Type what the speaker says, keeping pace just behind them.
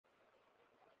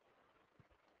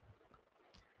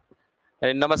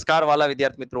નમસ્કાર વાલા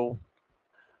વિદ્યાર્થી મિત્રો.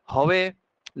 હવે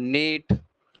નીટ,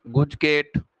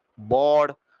 ગુજકેટ,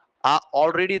 બોર્ડ આ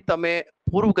ઓલરેડી તમે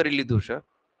પૂરું કરી લીધું છે.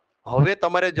 હવે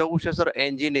તમારે જવું છે સર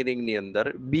એન્જિનિયરિંગ ની અંદર,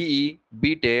 બીઈ,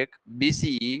 બીટેક,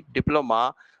 બીસીઈ,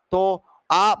 ડિપ્લોમા. તો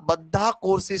આ બધા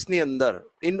કોર્સિસ ની અંદર,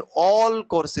 ઇન ઓલ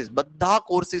કોર્સિસ, બધા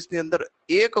કોર્સિસ ની અંદર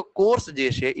એક કોર્સ જે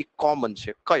છે એ કોમન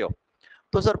છે. કયો?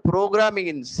 તો સર પ્રોગ્રામિંગ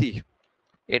ઇન સી.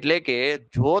 એટલે કે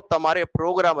જો તમારે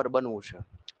પ્રોગ્રામર બનવું છે,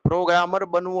 પ્રોગ્રામર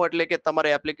બનવું એટલે કે તમારે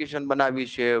એપ્લિકેશન બનાવવી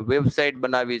છે, વેબસાઇટ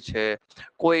બનાવવી છે,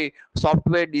 કોઈ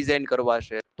સોફ્ટવેર ડિઝાઇન કરવા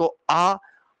છે, તો આ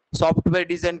સોફ્ટવેર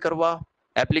ડિઝાઇન કરવા,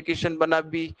 એપ્લિકેશન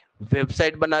બનાવવી,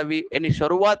 વેબસાઇટ બનાવવી, એની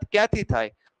શરૂઆત ક્યાંથી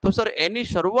થાય? તો સર એની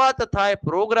શરૂઆત થાય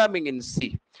પ્રોગ્રામિંગ ઇન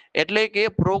સી. એટલે કે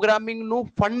પ્રોગ્રામિંગ નું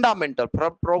ફંડામેન્ટલ,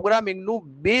 પ્રોગ્રામિંગ નું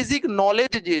બેઝિક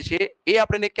નોલેજ જે છે એ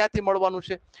આપણને ક્યાંથી મળવાનું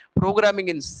છે? પ્રોગ્રામિંગ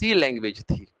ઇન સી લેંગ્વેજ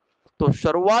થી. તો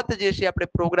શરૂઆત જે છે આપણે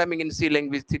પ્રોગ્રામિંગ ઇન સી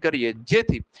લેંગ્વેજ થી કરીએ,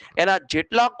 જેથી એના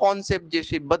જેટલા કોન્સેપ્ટ જે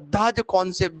છે, બધા જ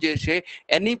કોન્સેપ્ટ જે છે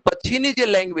એની પછીની જે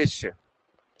લેંગ્વેજ છે,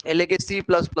 એટલે કે C++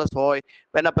 હોય,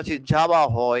 એના પછી જાવા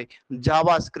હોય,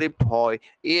 જાવા સ્ક્રિપ્ટ હોય,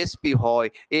 એએસપી હોય,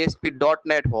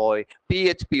 ASP.NET હોય,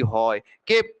 PHP હોય,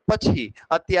 કે પછી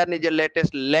અત્યારની જે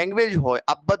લેટેસ્ટ લેંગ્વેજ હોય,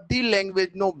 આ બધી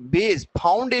લેંગ્વેજનો બેઝ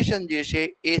ફાઉન્ડેશન જે છે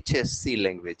એ છે સી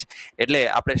લેંગ્વેજ. એટલે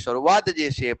આપણે શરૂઆત જે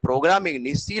છે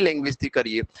પ્રોગ્રામિંગની સી લેંગ્વેજ થી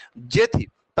કરીએ, જેથી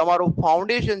તમારું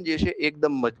ફાઉન્ડેશન જે છે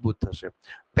એકદમ મજબૂત થશે.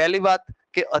 પહેલી વાત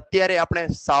કે અત્યારે આપણે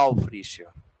સાવ ફ્રી છે,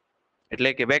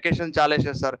 એટલે કે વેકેશન ચાલે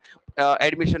છે સર,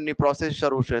 એડમિશનની પ્રોસેસ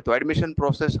શરૂ છે, તો એડમિશન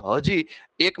પ્રોસેસ હજી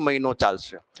 1 મહિનો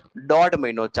ચાલશે, 1.5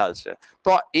 મહિનો ચાલશે. તો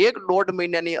આ 1-1.5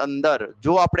 મહિનાની અંદર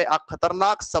જો આપણે આ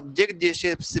ખતરનાક સબ્જેક્ટ જે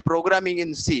છે પ્રોગ્રામિંગ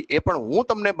ઇન સી, એ પણ હું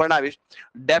તમને ભણાવીશ.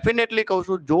 ડેફિનેટલી કહું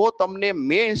છું, જો તમને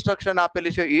મેં ઇન્સ્ટ્રક્શન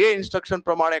આપેલી છે એ ઇન્સ્ટ્રક્શન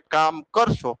પ્રમાણે કામ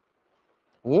કરશો,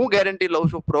 હું ગેરંટી લઉં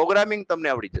છું પ્રોગ્રામિંગ તમને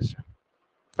આવડી જશે.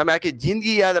 તમે આખી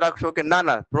જિંદગી યાદ રાખશો કે ના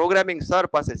ના પ્રોગ્રામિંગ સર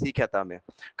પાસે શીખ્યા હતા અમે.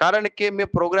 કારણ કે મેં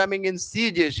પ્રોગ્રામિંગ ઇન સી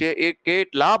જે છે એ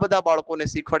કેટલા બધા બાળકોને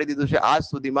શીખવાડી દીધું છે આજ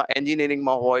સુધીમાં,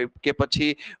 એન્જિનિયરિંગમાં હોય કે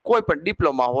પછી કોઈ પણ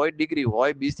ડિપ્લોમા હોય, ડિગ્રી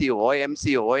હોય, બીસી હોય,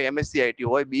 એમસી હોય, એમએસસી આઈટી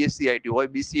હોય, બીએસસી આઈટી હોય,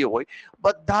 બીસીએ હોય,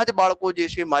 બધા જ બાળકો જે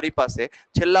છે મારી પાસે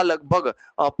છેલ્લા લગભગ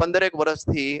 15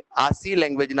 વર્ષથી આ સી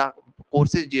લેંગ્વેજના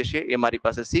કોર્સિસ જે છે એ મારી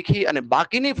પાસે શીખી, અને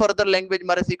બાકીની ફર્ધર લેંગ્વેજ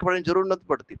મારે શીખવાની જરૂર નથી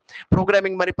પડતી.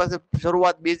 પ્રોગ્રામિંગ મારી પાસે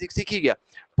શરૂઆત બેઝિક શીખી ગયા,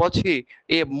 પછી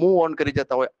એ મૂવ ઓન કરી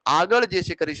જતા હોય, આગળ જે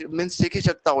છે કરી મીન્સ શીખી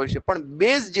શકતા હોય છે, પણ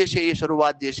બેઝ જે છે એ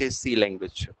શરૂઆત જે છે સી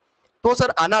લેંગ્વેજ છે. તો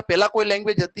સર આના પહેલા કોઈ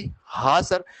લેંગ્વેજ હતી? હા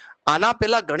સર, આના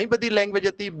પહેલા ઘણી બધી લેંગ્વેજ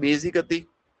હતી, બેઝિક હતી.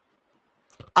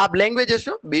 આ લેંગ્વેજ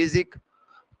હશે બેઝિક,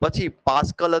 પછી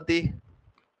પાસ્કલ હતી,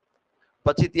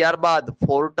 પછી ત્યારબાદ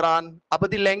ફોર્ટ્રાન. આ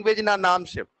બધી લેંગ્વેજના નામ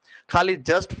છે, ખાલી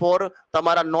જસ્ટ ફોર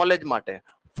તમારા નોલેજ માટે.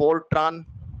 ફોર્ટ્રાન,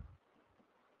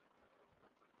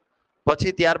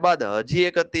 પછી ત્યારબાદ હજી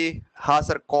એક હતી, હા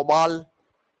સર, કોબાલ.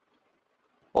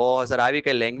 ઓ સર, આવી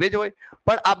કઈ લેંગ્વેજ હોય?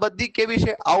 પણ આ બધી કેવી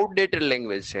છે? આઉટડેટેડ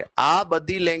લેંગ્વેજ છે. આ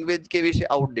બધી લેંગ્વેજ કેવી છે?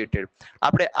 આઉટડેટેડ.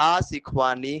 આપણે આ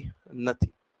શીખવાની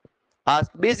નથી. આ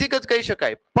બેઝિક જ કહી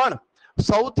શકાય. પણ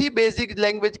સૌથી બેઝિક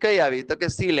લેંગ્વેજ કઈ આવી? તો કે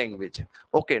સી લેંગ્વેજ.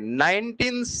 ઓકે,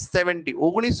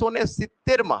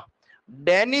 1970 માં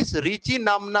ડેનિસ રીચી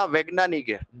નામના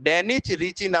વૈજ્ઞાનિકે,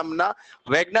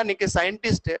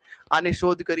 સાયન્ટિસ્ટે આની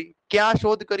શોધ કરી. ક્યાં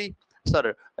શોધ કરી સર?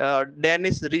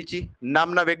 ડેનિસ રીચી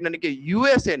નામના વૈજ્ઞાનિકે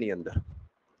યુએસએ ની અંદર.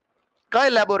 કઈ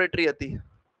લેબોરેટરી હતી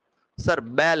સર?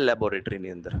 બેલ લેબોરેટરી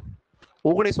ની અંદર.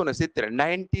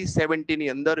 1970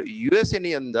 ની અંદર યુએસએ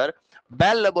ની અંદર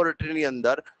બેલ લેબોરેટરી ની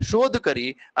અંદર શોધ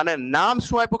કરી, અને નામ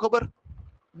શું આપ્યું ખબર?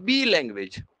 બી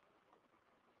લેંગ્વેજ.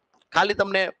 ખાલી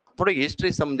તમને થોડી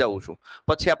હિસ્ટ્રી સમજાવું છું,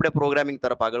 પછી આપણે પ્રોગ્રામિંગ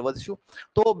તરફ આગળ વધીશું.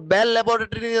 તો બેલ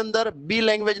લેબોરેટરી ની અંદર બી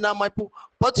લેંગ્વેજ નામ આપ્યું.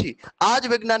 પછી આ જ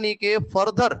વૈજ્ઞાનિકે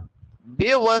ફર્ધર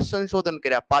 2 વર્ષ સંશોધન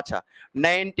કર્યા પાછા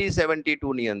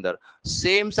 1972 ની અંદર.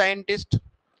 Same scientist,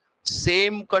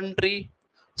 same country,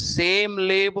 same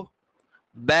lab,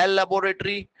 બેલ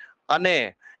લેબોરેટરી, અને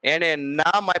એને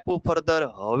નામ આપ્યું ફર્ધર.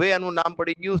 હવે એનું નામ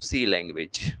પડી ગયું સી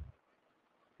લેંગ્વેજ.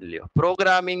 લ્યો,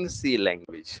 પ્રોગ્રામિંગ સી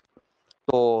લેંગ્વેજ.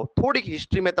 તો થોડીક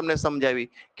હિસ્ટ્રી મેં તમને સમજાવી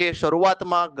કે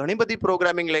શરૂઆતમાં ઘણી બધી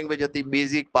પ્રોગ્રામિંગ લેંગ્વેજ હતી,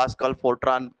 બેઝિક, પાસ્કલ,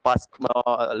 ફોર્ટ્રાન,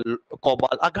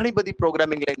 કોબાલ, આ ઘણી બધી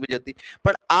પ્રોગ્રામિંગ લેંગ્વેજ હતી.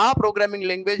 પણ આ પ્રોગ્રામિંગ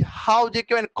લેંગ્વેજ હાવ જે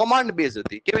કહેવાય ને કમાન્ડ બેઝ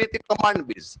હતી. કેવી હતી? કમાન્ડ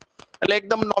બેઝ, એટલે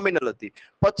એકદમ નોમિનલ હતી.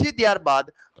 પછી ત્યારબાદ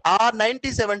આ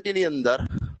 1970 ની અંદર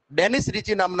ડેનિસ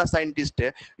રીચી નામના સાયન્ટિસ્ટે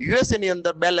યુએસએ ની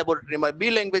અંદર બેલ લેબોરેટરીમાં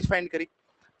બી લેંગ્વેજ ફાઇન્ડ કરી.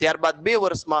 ત્યારબાદ 2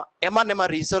 વર્ષમાં એમાં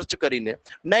રિસર્ચ કરીને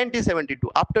 1972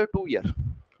 આફ્ટર 2 યર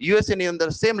યુએસએ ની અંદર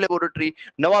સેમ લેબોરેટરી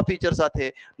નવા ફીચર સાથે,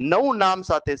 નવું નામ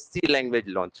સાથે સી લેંગ્વેજ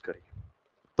લોન્ચ કરી.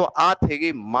 તો આ થઈ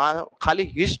ગઈ ખાલી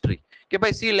હિસ્ટ્રી કે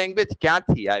ભાઈ સી લેંગ્વેજ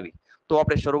ક્યાંથી આવી. તો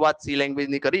આપણે શરૂઆત સી લેંગ્વેજ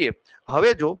ની કરીએ.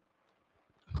 હવે જો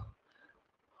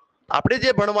આપણે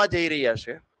જે ભણવા જઈ રહ્યા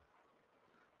છે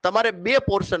તમારે બે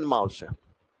પોર્શનમાં આવશે.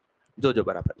 જોજો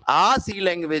બરાબર, આ સી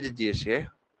લેંગ્વેજ જે છે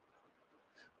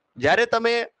જ્યારે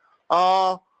તમે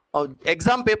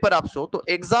એક્ઝામ પેપર આપશો તો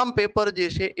એક્ઝામ પેપર જે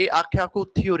છે એ આખું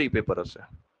થિયોરી પેપર હશે.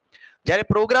 જ્યારે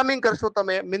પ્રોગ્રામિંગ કરશો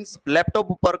તમે મીન્સ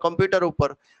લેપટોપ ઉપર કમ્પ્યુટર ઉપર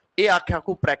એ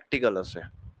આખું પ્રેક્ટિકલ હશે.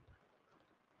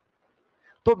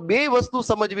 તો બે વસ્તુ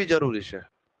સમજવી જરૂરી છે.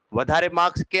 વધારે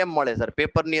માર્ક્સ કેમ મળે સર?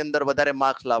 પેપરની અંદર વધારે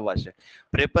માર્ક્સ લાવવા છે.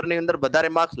 પેપરની અંદર વધારે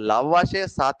માર્ક્સ લાવવા છે,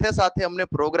 સાથે સાથે અમને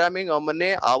પ્રોગ્રામિંગ અમને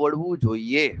આવડવું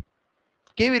જોઈએ.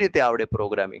 કેવી રીતે આવડે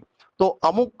પ્રોગ્રામિંગ? તો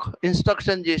અમુક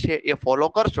ઇન્સ્ટ્રક્શન જે છે એ ફોલો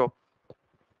કરશો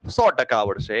 100%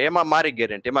 આવડશે, એમાં મારી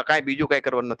ગેરંટી, એમાં કાંઈ બીજું કાંઈ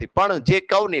કરવાનું નથી. પણ જે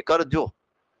કહું ને કરજો,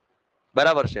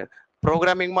 બરાબર છે.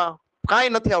 પ્રોગ્રામિંગમાં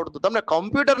કાંઈ નથી આવડતું, તમને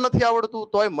કમ્પ્યુટર નથી આવડતું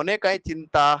તોય મને કાંઈ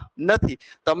ચિંતા નથી,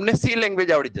 તમને સી લેંગ્વેજ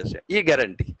આવડી જશે, એ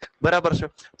ગેરંટી. બરાબર છે.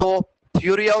 તો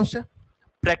થિયોરી આવશે,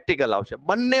 પ્રેક્ટિકલ આવશે,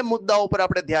 બંને મુદ્દાઓ પર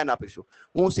આપણે ધ્યાન આપીશું.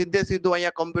 હું સીધું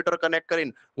અહીંયા કમ્પ્યુટર કનેક્ટ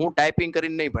કરીને હું ટાઈપિંગ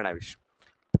કરીને નહીં ભણાવીશ.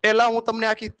 પહેલા હું તમને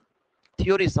આખી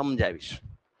થિયોરી સમજાવીશ,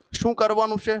 શું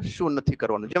કરવાનું છે શું નથી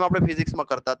કરવાનું, જેમ આપણે ફિઝિક્સમાં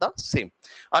કરતા હતા સેમ.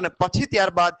 અને પછી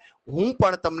ત્યારબાદ હું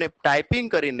પણ તમને ટાઈપિંગ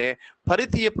કરીને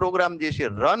ફરીથી એ પ્રોગ્રામ જે છે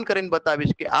રન કરીને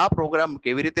બતાવીશ કે આ પ્રોગ્રામ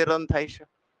કેવી રીતે રન થાય છે,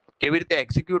 કેવી રીતે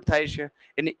એક્ઝિક્યુટ થાય છે,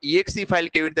 એની ઈએક્સી ફાઇલ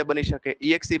કેવી રીતે બની શકે,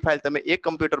 ઈએક્સી ફાઇલ તમે એક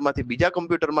કમ્પ્યુટરમાંથી બીજા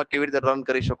કમ્પ્યુટરમાં કેવી રીતે રન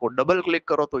કરી શકો, ડબલ ક્લિક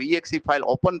કરો તો ઈએક્સી ફાઇલ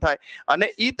ઓપન થાય અને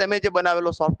એ તમે જે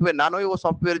બનાવેલો સોફ્ટવેર, નાનો એવો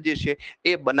સોફ્ટવેર જે છે એ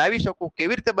બનાવી શકો,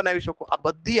 કેવી રીતે બનાવી શકો, આ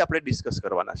બધી આપણે ડિસ્કસ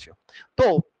કરવાના છે. તો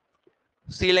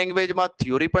સી લેંગ્વેજમાં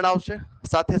થિયોરી પણ આવશે,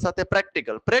 સાથે સાથે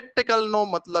પ્રેક્ટિકલ. પ્રેક્ટિકલનો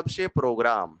મતલબ છે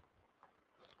પ્રોગ્રામ,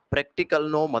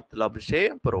 પ્રેક્ટિકલનો મતલબ છે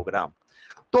પ્રોગ્રામ.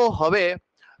 તો હવે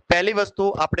પહેલી વસ્તુ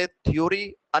આપણે થિયોરી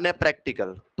અને પ્રેક્ટિકલ.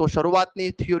 તો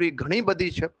શરૂઆતની થિયોરી ઘણી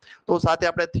બધી છે, તો સાથે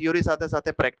આપણે થિયોરી સાથે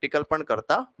સાથે પ્રેક્ટિકલ પણ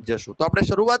કરતા જશું. તો આપણે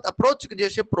શરૂઆત અપ્રોચ જે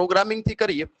છે પ્રોગ્રામિંગ થી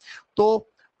કરીએ. તો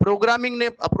પ્રોગ્રામિંગ ને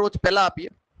અપ્રોચ પહેલા આપીએ,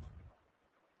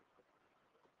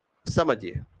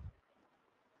 સમજીએ.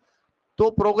 તો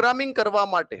પ્રોગ્રામિંગ કરવા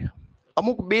માટે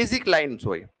અમુક બેઝિક લાઇન્સ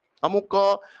હોય, અમુક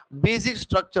બેઝિક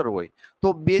સ્ટ્રક્ચર હોય. તો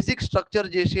બેઝિક સ્ટ્રક્ચર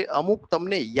જે છે અમુક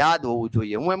તમને યાદ હોવું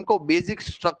જોઈએ. હું એમ કહું બેઝિક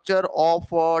સ્ટ્રક્ચર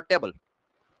ઓફ ટેબલ.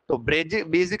 તો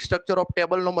બેઝિક સ્ટ્રક્ચર ઓફ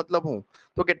ટેબલ નો મતલબ હું?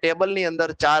 તો કે ટેબલની અંદર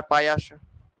 4 પાયા છે,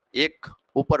 એક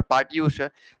ઉપર પાટિયું છે,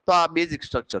 તો આ બેઝિક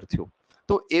સ્ટ્રક્ચર થયું.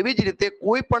 તો એવી જ રીતે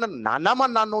કોઈ પણ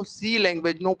નાનામાં નાનો સી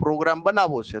લેંગ્વેજનો પ્રોગ્રામ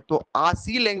બનાવવો છે તો આ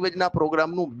સી લેંગ્વેજના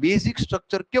પ્રોગ્રામનું બેઝિક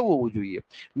સ્ટ્રક્ચર કેવું હોવું જોઈએ?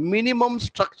 Minimum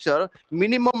structure,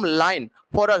 minimum line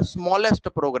for a smallest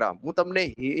programme. હું તમને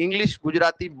ઇંગ્લિશ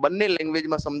ગુજરાતી બંને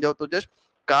લેંગ્વેજમાં સમજાવતો જઈશ,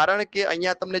 કારણ કે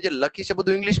અહીંયા તમને જે લખી છે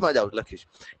બધું ઇંગ્લિશમાં જ લખીશ,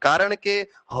 કારણ કે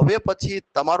હવે પછી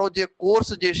તમારો જે કોર્સ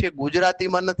જે છે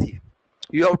ગુજરાતીમાં નથી.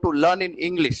 You have to learn in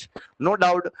English. No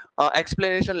doubt,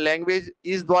 explanation language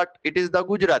is what it is the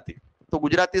Gujarati. તો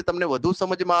ગુજરાતી તમને વધુ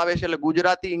સમજમાં આવે છે એટલે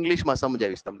ગુજરાતી ઇંગ્લિશમાં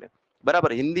સમજાવીશ તમને.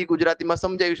 બરાબર, હિન્દી ગુજરાતીમાં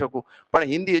સમજાવી શકું, પણ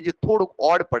હિન્દી હજી થોડુંક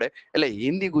ઓડ પડે એટલે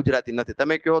હિન્દી ગુજરાતી નથી.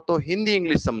 તમે કહો તો હિન્દી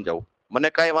ઇંગ્લિશ સમજાવું, મને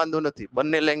કાંઈ વાંધો નથી.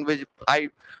 બંને language I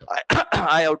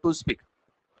have to speak.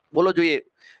 બોલો જોઈએ,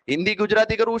 હિન્દી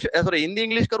ગુજરાતી કરવું છે, સોરી હિન્દી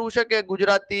ઇંગ્લિશ કરવું છે કે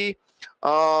ગુજરાતી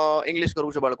ઇંગ્લિશ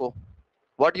કરવું છે બાળકો?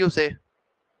 What you say?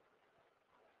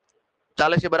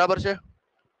 ચાલે છે? બરાબર છે?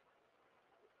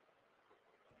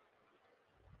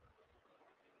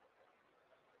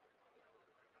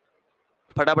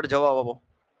 ફટાફટ જવાબ આપો.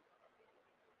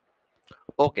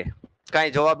 ઓકે,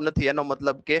 કાંઈ જવાબ નથી એનો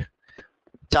મતલબ કે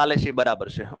ચાલે છે, બરાબર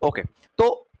છે. ઓકે, તો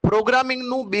પ્રોગ્રામિંગ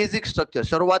નું બેઝિક સ્ટ્રક્ચર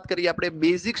શરૂઆત કરીએ આપણે.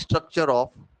 Basic structure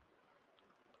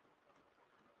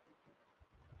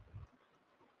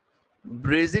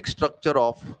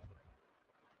of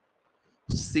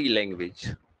C language.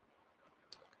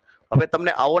 હવે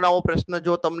તમને આવો નવો પ્રશ્ન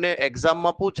જો તમને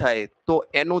એક્ઝામમાં પૂછાય તો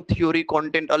એનું થિયોરી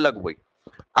કોન્ટેન્ટ અલગ હોય.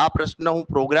 આ પ્રશ્ન હું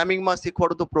પ્રોગ્રામિંગમાં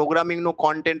શીખવાડું તો પ્રોગ્રામિંગનું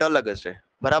કોન્ટેન્ટ અલગ હશે.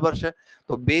 બરાબર છે?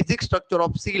 તો basic structure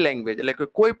of C language એટલે કે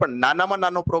કોઈ પણ નાનામાં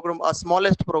નાનો પ્રોગ્રામ,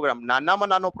 સ્મોલેસ્ટ પ્રોગ્રામ, નાનામાં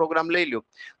નાનો પ્રોગ્રામ લઈ લો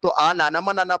તો આ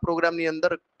નાનામાં નાના પ્રોગ્રામની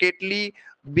અંદર કેટલી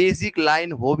બેઝિક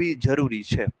લાઈન હોવી જરૂરી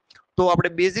છે. તો આપણે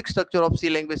basic structure of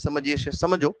C language સમજીએ છીએ.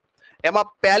 સમજો, એમાં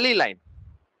પહેલી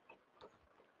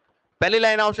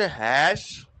લાઈન આવશે હેશ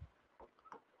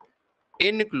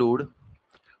ઇન્ક્લુડ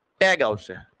ટેગ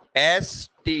આવશે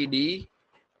stdio.h.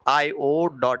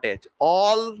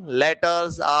 All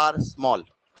letters R small.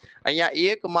 અહીંયા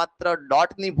એક માત્ર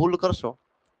ડોટ ની ભૂલ કરશો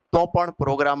તો પણ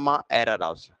પ્રોગ્રામમાં એરર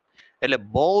આવશે. એટલે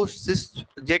બહુ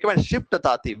જે કહેવાય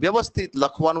શિફ્ટતાથી વ્યવસ્થિત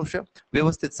લખવાનું છે,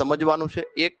 વ્યવસ્થિત સમજવાનું છે.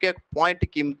 એક એક પોઈન્ટ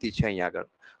કિંમતી છે અહીંયા આગળ.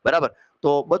 બરાબર, તો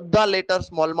બધા લેટર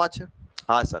સ્મોલમાં છે.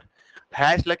 હા સર,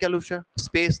 હેશ લખેલું છે,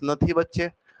 સ્પેસ નથી વચ્ચે.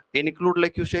 ઇન્ક્લુડ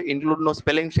લખ્યું છે, ઇન્ક્લુડ નો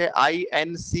સ્પેલિંગ છે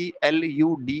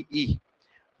INCLUDE.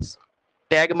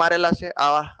 ટેગ મારેલા છે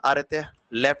આ રીતે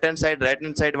left hand side right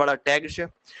hand side વાળા ટેગ છે.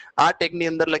 આ ટેગ ની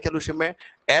અંદર લખેલું છે મેં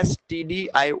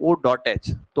stdio.h.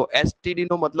 તો std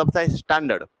નો મતલબ થાય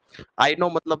સ્ટાન્ડર્ડ, i નો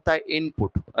મતલબ થાય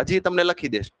ઇનપુટ. હજી તમને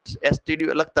લખી દે std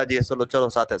લખતા જઈએ. ચલો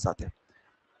સાથે સાથે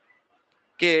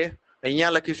કે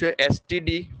અહીંયા લખ્યું છે std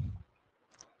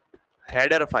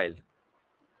હેડર ફાઇલ.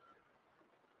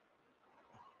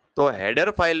 તો હેડર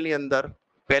ફાઇલ ની અંદર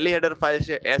પહેલી હેડર ફાઇલ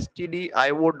છે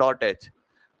stdio.h.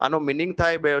 આનો મિનિંગ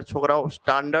થાય બે છોકરાઓ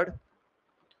standard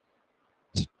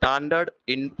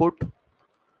input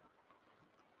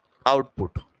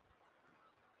output.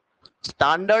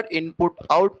 Standard input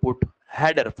output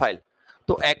header file.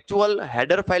 તો એકચ્યુઅલ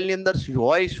હેડર ફાઇલ ની અંદર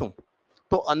હોય શું?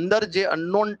 તો અંદર જે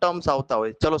અનનોન ટર્મ્સ આવતા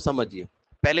હોય, ચલો સમજીએ.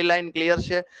 પહેલી લાઈન ક્લિયર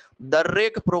છે?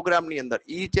 દરેક પ્રોગ્રામ ની અંદર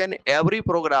each and every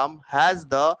programme has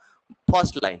the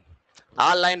first line.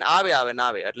 આ લાઈન આવે ને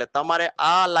આવે એટલે તમારે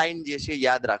આ લાઈન જે છે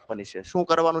યાદ રાખવાની છે. શું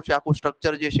કરવાનું છે? આખું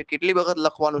સ્ટ્રક્ચર જે છે કેટલી વખત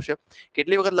લખવાનું છે,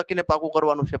 કેટલી વખત લખીને પાકું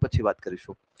કરવાનું છે પછી વાત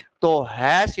કરીશું. તો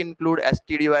hash include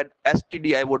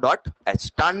stdio.h,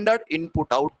 standard input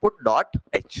output dot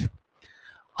h.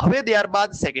 હવે ત્યારબાદ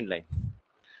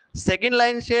સેકન્ડ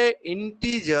લાઈન છે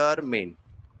ઇન્ટીજર મેઇન.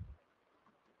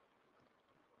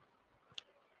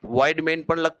 વોઇડ મેઇન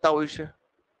પણ લખતા હોય છે,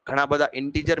 ઘણા બધા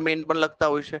ઇન્ટીજર મેઇન પણ લખતા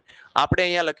હોય છે. આપણે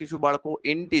અહીંયા લખીશું બાળકો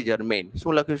ઇન્ટીજર મેઇન.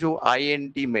 શું લખીશું?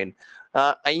 int main.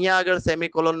 અહીંયા આગળ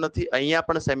સેમિકોલોન નથી, અહીંયા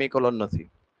પણ સેમિકોલોન નથી.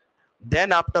 Than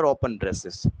after open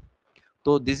braces.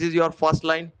 તો this is your first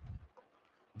line,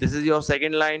 this is your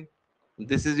second line,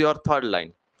 this is your third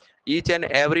line. Each and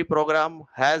every program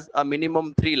has a minimum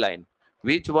 3 line.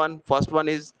 Which one? First one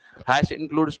is hash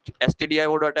includes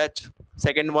stdio.h.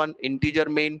 Second one integer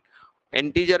main.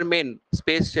 Integer main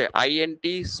space છે int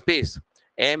space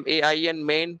main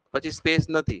main પછી space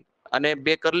નથી અને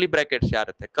બે curly bracket છે આ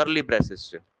રીતે curly braces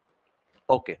છે.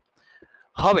 Okay,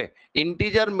 હવે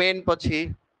ઇન્ટીજર મેઇન પછી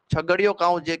છગડીયો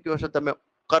કાઉન્ટ જે કયો છો તમે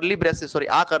કર્લી બ્રેસીસ,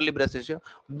 સોરી આ કર્લી બ્રેસીસ છે,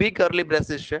 બી કર્લી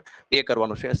બ્રેસીસ છે એ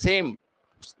કરવાનું છે. સેમ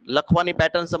લખવાની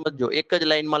પેટર્ન સમજજો, એક જ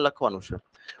લાઈનમાં લખવાનું છે.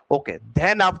 Okay,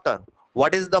 than after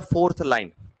what is the fourth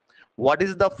line?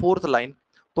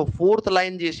 તો ફોર્થ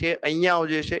લાઈન જે છે અહીંયા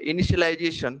જે છે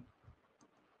ઇનિશિયલાઇઝેશન.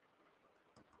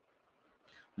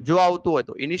 જો આવતું હોય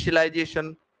તો ઇનિશિયલાઇઝેશન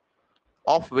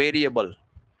ઓફ વેરિયેબલ.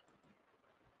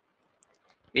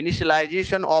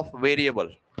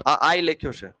 આ આઈ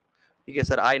લખ્યો છે, ઠીક છે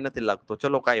સર, આઈ નથી લાગતો,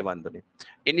 ચલો કાંઈ વાંધો નહીં.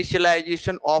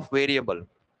 Initialization of variable.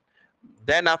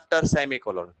 Than after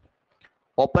semicolon.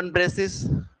 Open braces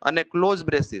અને ક્લોઝ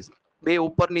બ્રેસીસ બે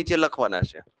ઉપર નીચે લખવાના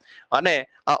છે. અને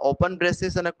આ ઓપન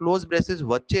બ્રેસીસ અને ક્લોઝ બ્રેસીસ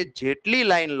વચ્ચે જેટલી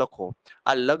લાઈન લખો,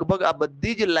 આ લગભગ આ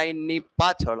બધી જ લાઈનની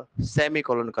પાછળ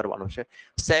સેમિકોલોન કરવાનું છે.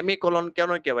 સેમિકોલોન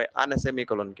કેનો કહેવાય? આને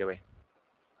સેમિકોલોન કહેવાય.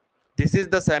 This is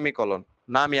the semicolon.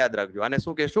 નામ યાદ રાખજો, આને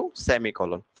શું કહેશું?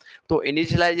 સેમિકોલોન. તો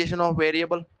initialization of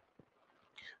variable.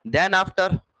 Than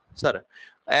after sir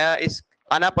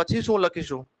આના પછી શું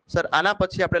લખીશું? સર આના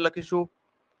પછી આપણે લખીશું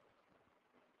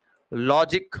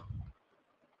logic.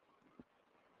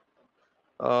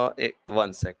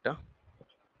 one second.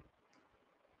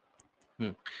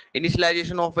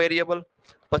 Initialization of variable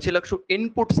પછી લખશું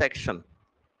input section.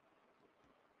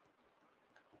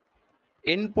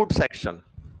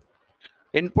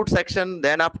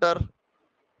 Than after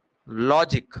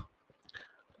logic.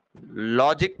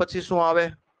 પછી શું આવે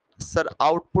sir?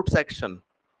 Output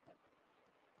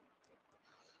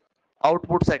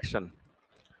section.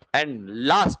 And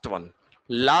last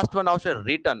one આવશે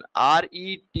રિટર્ન.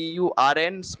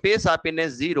 RETURN સ્પેસ આપીને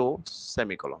 0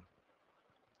 સેમિકોલોન.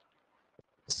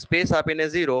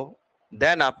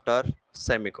 Than after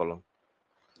semicolon.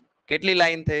 કેટલી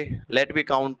લાઈન થઈ? Let me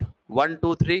count. 1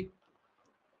 2 3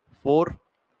 4.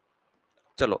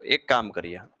 ચલો એક કામ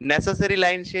કરીએ, નેસેસરી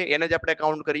લાઈન છે એને જ આપણે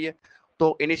કાઉન્ટ કરીએ. તો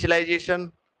ઇનિશિયલાઇઝેશન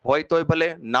હોય તોય ભલે,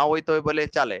 ના હોય તોય ભલે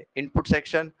ચાલે. ઇનપુટ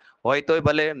સેક્શન હોય તોય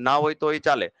ભલે, ના હોય તોય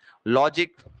ચાલે.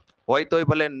 લોજિક હોય તોય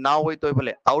ભલે, ના હોય તોય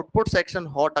ભલે. આઉટપુટ સેક્શન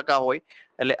 100% હોય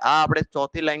એટલે આ આપણે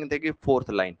ચોથી લાઈન થઈ ગઈ,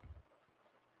 ફોર્થ લાઈન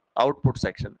આઉટપુટ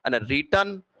સેક્શન. અને રિટર્ન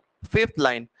ફિફ્થ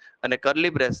લાઈન અને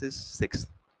કર્લી બ્રેસીસ 6.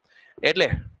 એટલે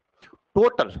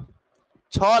ટોટલ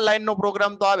 6 લાઈન નો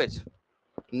પ્રોગ્રામ તો આવે જ.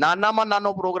 નાનામાં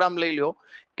નાનો પ્રોગ્રામ લઈ લો,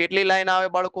 કેટલી લાઈન આવે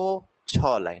બાળકો?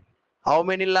 6 line. How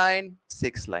many line?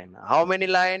 6 line. How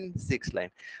many line? 6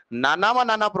 line. નાનામાં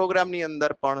નાના પ્રોગ્રામ ની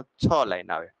અંદર પણ 6 લાઈન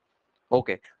આવે.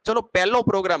 ઓકે, ચલો પહેલો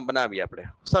પ્રોગ્રામ બનાવીએ આપણે.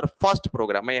 સર ફર્સ્ટ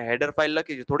પ્રોગ્રામ અહીંયા હેડર ફાઇલ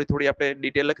લખી છે, થોડી આપણે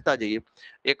ડિટેલ લખતા જઈએ.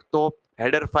 એક તો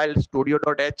હેડર ફાઇલ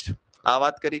studio.h આ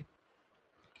વાત કરી.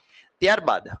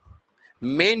 ત્યારબાદ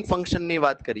મેઇન ફંક્શન ની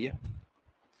વાત કરીએ.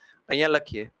 અહીંયા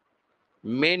લખીએ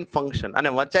મેઇન ફંક્શન. અને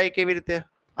વચાય કેવી રીતે?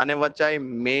 અને વચાય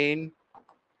મેઇન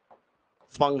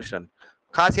ફંક્શન.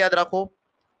 ખાસ યાદ રાખો,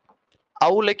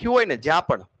 આવું લખ્યું હોય ને જ્યાં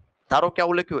પણ, ધારો કે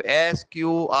આવું લખ્યું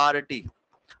SQRT,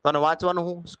 તો વાંચવાનું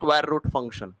હું સ્ક્વેર રૂટ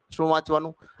ફંક્શન. શું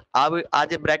વાંચવાનું? આ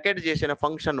જે બ્રેકેટ જે છે ને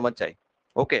ફંક્શન વચાય.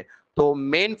 ઓકે, તો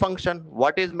main function,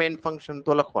 what is main function?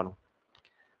 તો લખવાનું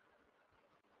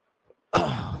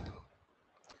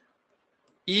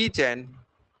each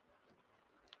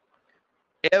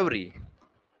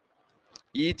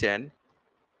and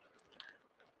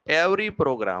every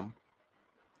program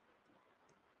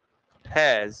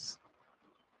has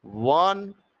one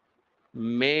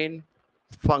main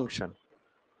function.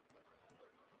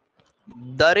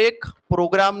 દરેક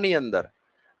પ્રોગ્રામની અંદર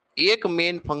એક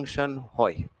મેઇન ફંક્શન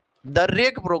હોય.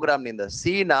 દરેક પ્રોગ્રામની અંદર,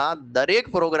 સી ના દરેક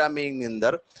પ્રોગ્રામિંગની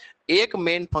અંદર એક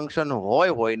મેઇન ફંક્શન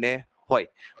હોય ને હોય.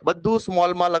 બધું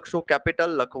સ્મોલમાં લખશું,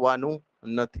 કેપિટલ લખવાનું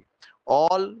નથી.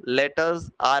 All letters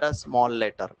are a small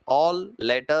letter. All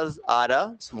letters are a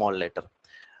small letter.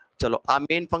 ચલો, આ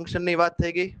મેઇન ફંક્શનની વાત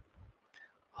થઈ ગઈ.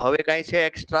 હવે કઈ છે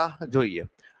એક્સ્ટ્રા જોઈએ.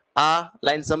 આ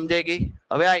લાઈન સમજાઈ ગઈ.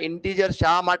 હવે આ ઇન્ટીજર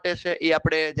શા માટે છે એ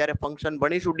આપણે જ્યારે ફંક્શન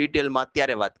ભણીશું ડિટેલમાં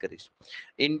ત્યારે વાત કરીશું.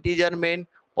 Integer main,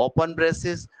 open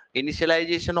braces,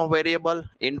 initialization of variable,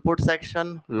 input section,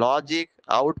 logic,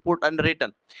 output અને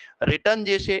રિટર્ન. રિટર્ન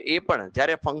જે છે એ પણ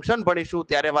જ્યારે ફંક્શન ભણીશું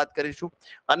ત્યારે વાત કરીશું.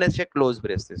 અને છે ક્લોઝ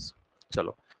બ્રેસીસ.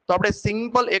 ચલો, તો આપણે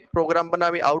સિમ્પલ એક પ્રોગ્રામ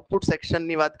બનાવી આઉટપુટ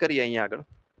સેક્શનની વાત કરીએ. અહીંયા આગળ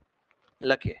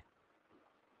લખીએ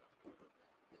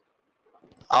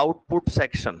આઉટપુટ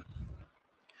સેક્શન.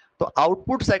 તો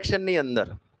આઉટપુટ સેક્શનની અંદર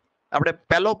આપણે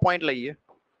પહેલો પોઈન્ટ લઈએ,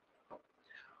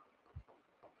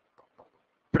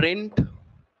 પ્રિન્ટ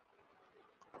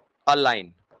અ લાઈન.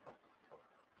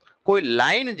 કોઈ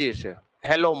લાઈન જે છે,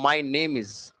 hello my name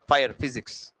is fire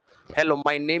physics, hello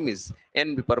my name is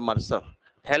N.B.ParmarSir,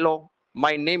 hello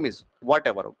my name is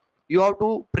whatever. You have to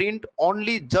print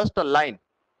only just a line.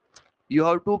 You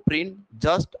have to print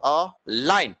just a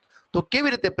line. તો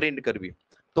કેવી રીતે print કરવી?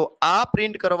 તો આ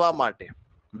print કરવા માટે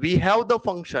we have the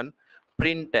function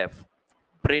printf.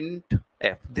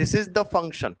 printf, this is the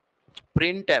function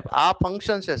printf. આ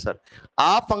function છે સર.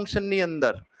 આ ફંક્શન ની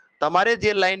અંદર તમારે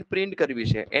જે લાઈન પ્રિન્ટ કરવી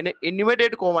છે એને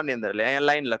ઇન્વર્ટેડ કોમાની અંદર એટલે અહીંયા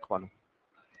લાઈન લખવાનું.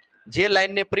 જે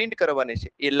લાઈન ને પ્રિન્ટ કરવાની છે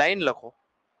એ લાઈન લખો,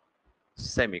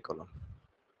 સેમિકોલોન.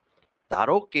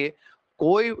 ધારો કે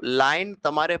કોઈ લાઈન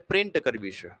તમારે પ્રિન્ટ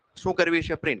કરવી છે. શું કરવી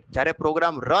છે? પ્રિન્ટ. જ્યારે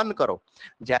પ્રોગ્રામ રન કરો,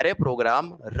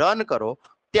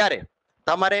 ત્યારે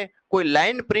તમારે કોઈ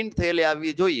લાઈન પ્રિન્ટ થયેલી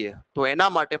આવવી જોઈએ. તો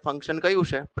એના માટે ફંક્શન કયું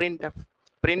છે? પ્રિન્ટએફ.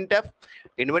 પ્રિન્ટએફ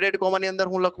ઇન્વર્ટેડ કોમાની અંદર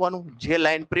હું લખવાનું, જે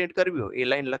લાઈન પ્રિન્ટ કરવી હોય એ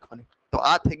લાઈન લખવાની. તો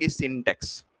આ થઈ ગઈ સિન્ટેક્સ.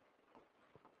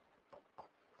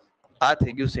 આ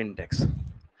થઈ ગયું સિન્ટેક્સ.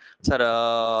 સર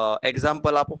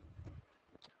એક્ઝામ્પલ આપો.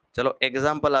 ચલો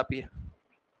એક્ઝામ્પલ આપીએ.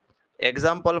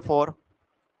 Example for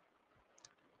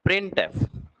printf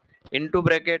into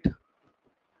bracket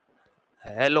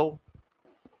hello,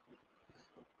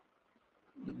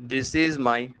 this is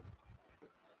my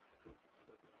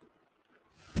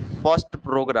first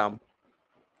program.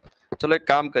 ચલો એક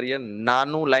કામ કરીએ,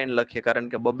 નાનું લાઈન લખીએ, કારણ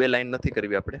કે બબે લાઈન નથી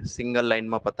કરવી આપણે, સિંગલ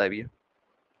લાઈનમાં પતાવીએ.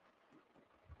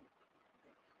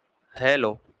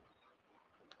 Hello,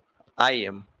 I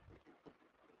am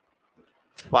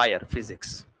fire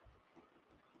physics.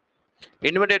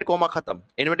 Inverted comma ખતમ.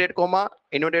 ઇન્વર્ટેડ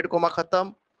કોમા ખતમ.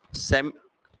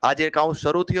 આ જે કાઉન્સ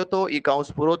શરૂ થયો તો એ કાઉન્સ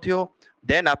પૂરો થયો.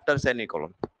 Than after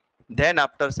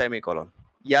semicolon.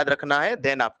 યાદ રખના હે,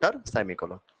 ધેન આફ્ટર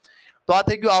સેમિકોલોન. તો આ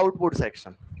થઈ ગયું આઉટપુટ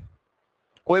સેક્શન.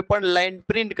 કોઈ પણ લાઈન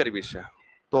પ્રિન્ટ કરવી છે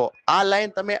તો આ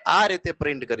લાઈન તમે આ રીતે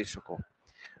પ્રિન્ટ કરી શકો.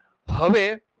 હવે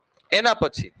એના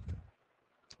પછી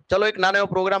ચલો એક નાનો એવો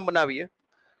પ્રોગ્રામ બનાવીએ.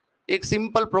 એક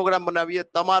સિમ્પલ પ્રોગ્રામ બનાવીએ.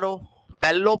 તમારો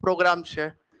પહેલો પ્રોગ્રામ છે.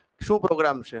 શું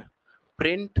પ્રોગ્રામ છે?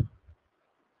 Print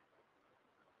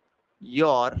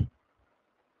your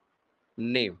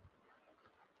name.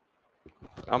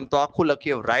 આમ તો આખું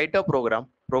લખીએ, રાઇટ અ પ્રોગ્રામ.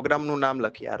 પ્રોગ્રામનું નામ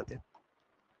લખીએ આ રીતે.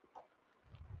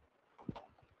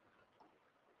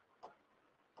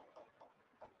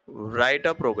 Write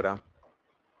a programme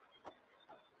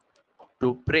to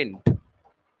print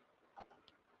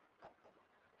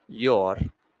your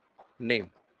name.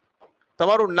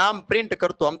 તમારું નામ પ્રિન્ટ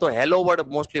કરતો, આમ તો હેલો વર્ડ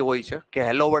મોસ્ટલી હોય છે કે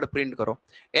હેલો વર્ડ પ્રિન્ટ કરો.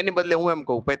 એની બદલે હું એમ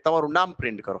કહું ભાઈ તમારું નામ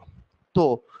પ્રિન્ટ કરો. તો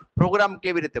પ્રોગ્રામ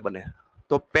કેવી રીતે બને?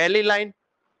 તો પહેલી line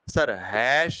sir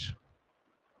hash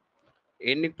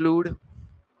include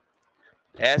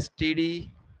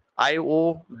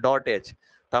stdio.h.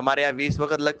 તમારે આ 20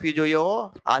 વખત લખવી જોઈએ હો.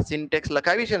 આ સિન્ટેક્સ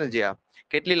લખાવી છે ને જે આ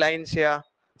કેટલી લાઈન છે આ?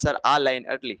 સર આ લાઈન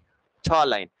એટલી 6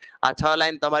 લાઈન. આ 6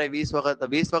 લાઈન તમારે 20 વખત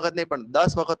નહીં પણ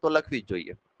 10 વખત તો લખવી જ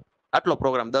જોઈએ. આટલો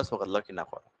પ્રોગ્રામ 10 વખત લખી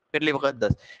નાખવાનો. કેટલી વખત?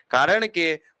 10. કારણ કે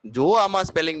જો આમાં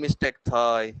સ્પેલિંગ મિસ્ટેક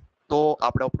થાય તો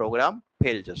આપણો પ્રોગ્રામ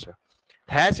ફેલ જશે.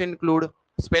 હેશ ઇન્ક્લુડ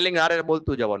સ્પેલિંગ હારે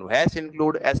બોલતું જવાનું. હેશ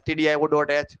ઇન્ક્લુડ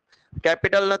stdio.h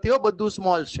કેપિટલ નથી હો, બધું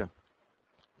સ્મોલ છે.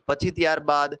 પછી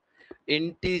ત્યારબાદ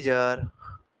ઇન્ટીજર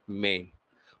મેઇન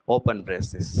ઓપન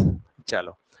બ્રેસીસ.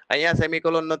 ચાલો, અહીંયા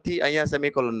સેમિકોલોન નથી, અહીંયા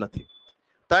સેમિકોલોન નથી.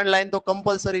 3 લાઈન તો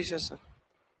કમ્પલસરી છે sir.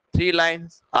 3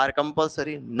 lines are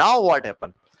compulsory. Now what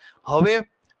happen? હવે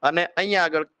અને અહીંયા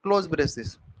આગળ ક્લોઝ બ્રેસીસ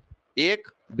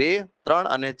 1 2 3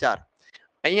 અને 4.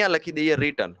 અહીંયા લખી દઈએ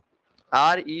રિટર્ન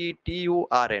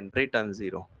RETURN રિટર્ન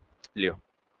 0. લ્યો,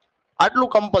 આટલું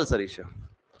કમ્પલસરી છે,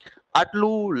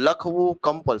 આટલું લખવું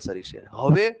કમ્પલસરી છે.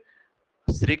 હવે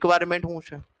રિક્વાયરમેન્ટ શું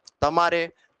છે? તમારે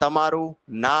તમારું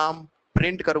નામ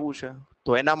પ્રિન્ટ કરવું છે, તો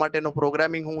એના માટેનું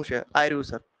પ્રોગ્રામિંગ શું છે? આ રહ્યું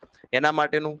સર, એના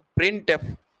માટેનું printf.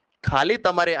 ખાલી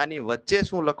તમારે આની વચ્ચે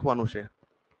શું લખવાનું છે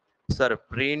સર?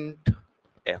 Print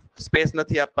F. સ્પેસ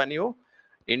નથી આપવાની હો,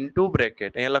 ઇન્ટુ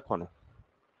બ્રેકેટ અહીંયા લખવાનું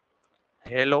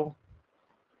હેલો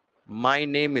માય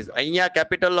નેમ ઇઝ. અહીંયા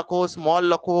કેપિટલ લખો, સ્મોલ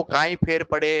લખો, કાંઈ ફેર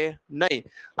પડે નહીં.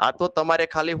 આ તો તમારે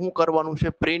ખાલી શું કરવાનું છે?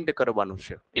 પ્રિન્ટ કરવાનું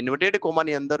છે. ઇન્વર્ટેડ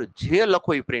કોમાની અંદર જે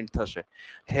લખો એ પ્રિન્ટ થશે.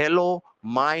 હેલો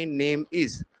માય નેમ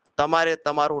ઇઝ, તમારે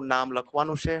તમારું નામ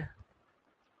લખવાનું છે.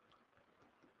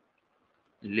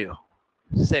 લ્યો,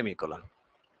 semicolon.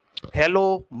 Hello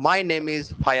my name is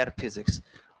fire physics.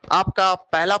 आपका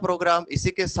पहला प्रोग्राम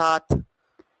इसी के साथ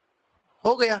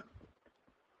हो गया.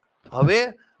 હવે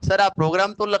સર આ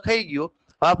પ્રોગ્રામ તો લખાઈ ગયો,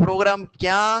 આ પ્રોગ્રામ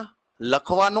ક્યાં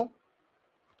લખવાનો,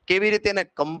 કેવી રીતે એને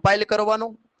કમ્પાઇલ કરવાનો,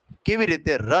 કેવી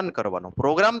રીતે રન કરવાનો?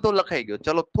 પ્રોગ્રામ તો લખાઈ ગયો.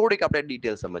 ચલો થોડીક આપણે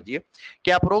ડિટેલ સમજીએ કે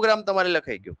આ પ્રોગ્રામ તમારે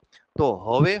લખાઈ ગયો. તો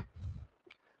હવે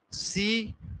સી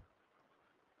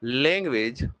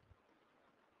લેંગ્વેજ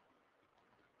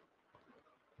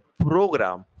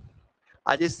પ્રોગ્રામ,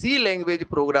 આ જે સી લેંગ્વેજ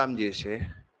પ્રોગ્રામ જે છે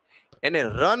એને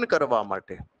રન કરવા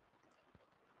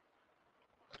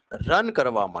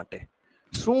માટે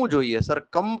શું જોઈએ સર?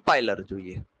 કમ્પાઇલર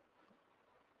જોઈએ.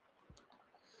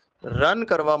 રન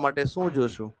કરવા માટે શું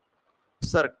જોશું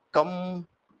સર?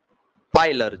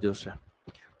 કમ્પાઇલર જોશે.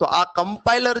 તો આ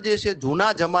કમ્પાઇલર જે છે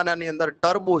જૂના જમાનાની અંદર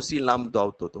ટર્બો સી નામ તો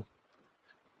આવતું હતું.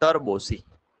 ટર્બો સી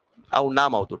આવું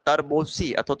નામ આવતું, ટર્બો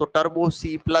સી અથવા તો ટર્બો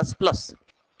સી પ્લસ પ્લસ.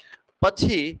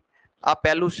 પછી આ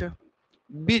પહેલું છે.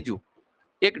 બીજું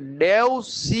એક ડેવ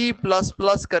સી પ્લસ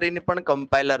પ્લસ કરીને પણ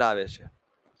કમ્પાઇલર આવે છે.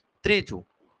 ત્રીજું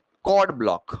કોડ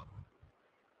બ્લોક,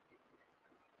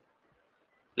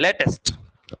 લેટેસ્ટ.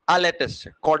 આ લેટેસ્ટ છે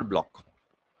કોડ બ્લોક.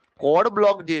 કોડ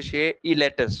બ્લોક જે છે એ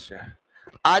લેટેસ્ટ છે.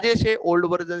 આ જે છે ઓલ્ડ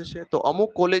વર્ઝન છે. તો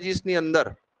અમુક કોલેજીસની અંદર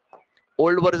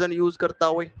ઓલ્ડ વર્ઝન યુઝ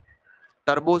કરતા હોય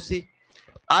ટર્બો સી.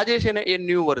 આ જે છે ને એ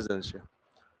ન્યૂ વર્ઝન છે.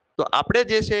 તો આપણે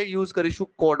જે છે યુઝ કરીશું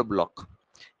કોડ બ્લોક.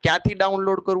 ક્યાંથી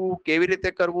ડાઉનલોડ કરવું, કેવી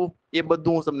રીતે કરવું, એ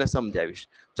બધું હું તમને સમજાવીશ.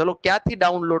 ચલો, ક્યાંથી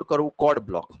ડાઉનલોડ કરવું કોડ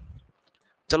બ્લોક,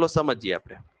 ચલો સમજીએ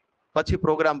આપણે. પછી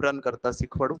પ્રોગ્રામ રન કરતા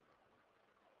શીખવાડું.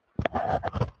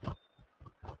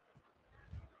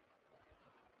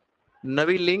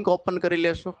 નવી લિંક ઓપન કરી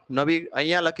લેશો. નવી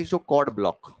અહીંયા લખીશું code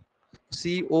block,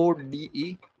 CODE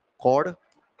code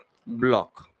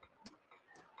block.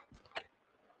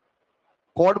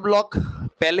 Code block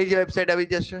પહેલી જ વેબસાઇટ આવી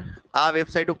જશે. આ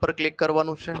વેબસાઇટ ઉપર ક્લિક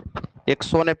કરવાનું છે.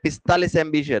 145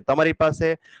 MB છે. તમારી પાસે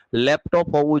લેપટોપ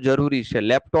હોવું જરૂરી છે.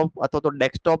 લેપટોપ અથવા તો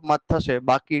ડેસ્કટોપમાં જ થશે,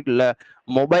 બાકી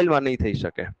મોબાઈલમાં નહીં થઈ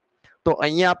શકે. તો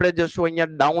અહીંયા આપણે જશું,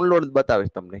 અહીંયા ડાઉનલોડ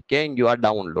બતાવીશ તમને. ક્યાં ગયું આ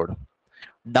ડાઉનલોડ?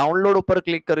 ડાઉનલોડ ઉપર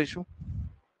ક્લિક કરીશું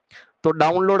તો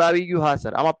ડાઉનલોડ આવી ગયું. હા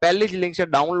સર, આમાં પહેલી જ લિંક છે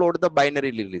ડાઉનલોડ ધ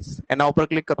બાઇનરી રિલીઝ. એના ઉપર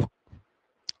ક્લિક કરો.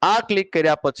 આ ક્લિક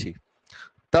કર્યા પછી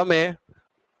તમે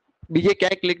બીજે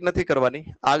ક્યાંય ક્લિક નથી કરવાની,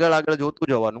 આગળ આગળ જોતું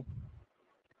જવાનું.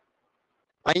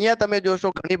 અહીંયા તમે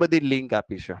જોશો ઘણી બધી લિંક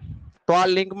આપી છે. તો આ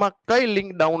લિંકમાં કઈ લિંક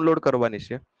ડાઉનલોડ કરવાની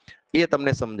છે એ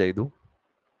તમને સમજાવી દઉં.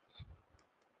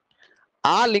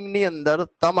 આ લિંકની અંદર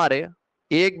તમારે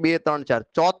 1 2 3 4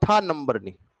 ચોથા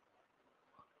નંબરની,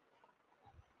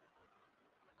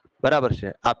 બરાબર છે,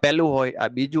 આ પહેલું હોય, આ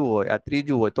બીજું હોય, આ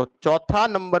ત્રીજું હોય, તો ચોથા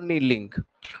નંબરની લિંક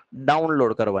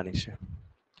ડાઉનલોડ કરવાની છે.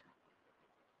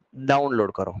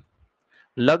 ડાઉનલોડ કરો.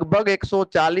 લગભગ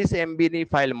 140 MB ની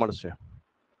ફાઇલ મળશે.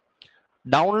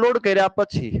 ડાઉનલોડ કર્યા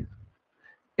પછી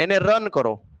એને રન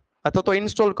કરો અથવા તો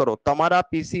ઇન્સ્ટોલ કરો તમારા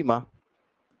પીસીમાં.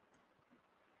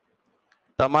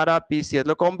 તમારા પીસી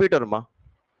એટલે કોમ્પ્યુટરમાં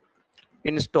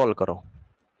ઇન્સ્ટોલ કરો.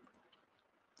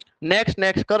 નેક્સ્ટ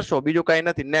નેક્સ્ટ કરશો, બીજું કઈ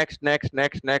નથી. Next next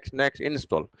next next next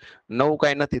install. નવું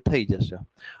કઈ નથી, થઈ જશે.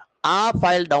 આ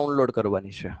ફાઇલ ડાઉનલોડ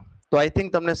કરવાની છે. તો આઈ થિંક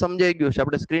તમને સમજાઈ ગયું છે.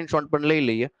 આપણે સ્ક્રીનશોટ પણ લઈ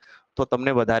લઈએ તો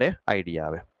તમને વધારે આઈડિયા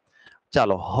આવે.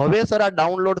 ચાલો, હવે સર આ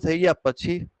ડાઉનલોડ થઈ ગયા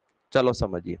પછી ચાલો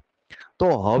સમજીએ. તો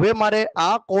હવે મારે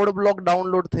આ કોડ બ્લોક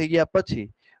ડાઉનલોડ થઈ ગયા પછી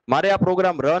મારે આ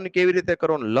પ્રોગ્રામ રન કેવી રીતે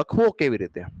કરવો, લખવો કેવી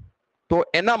રીતે, તો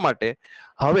એના માટે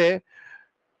હવે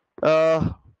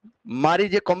મારી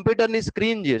જે કમ્પ્યુટરની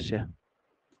સ્ક્રીન જે છે,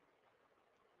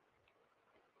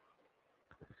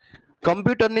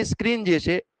 કમ્પ્યુટરની સ્ક્રીન જે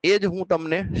છે એ જ હું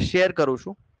તમને શેર કરું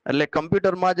છું. એટલે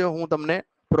કમ્પ્યુટરમાં જ હું તમને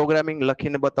પ્રોગ્રામિંગ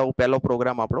લખીને બતાવું. પહેલો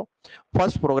પ્રોગ્રામ આપણો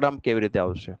ફર્સ્ટ પ્રોગ્રામ કેવી રીતે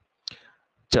આવશે.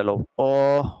 ચલો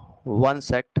 1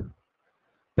 સેકન્ડ.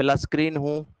 પેલા સ્ક્રીન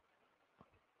હું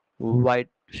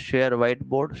share white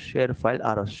board share file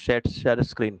share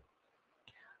screen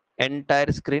entire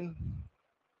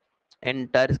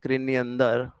screen ની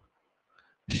અંદર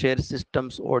શેર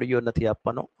સિસ્ટમ્સ ઓડિયો નથી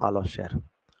આપવાનો. હાલો શેર.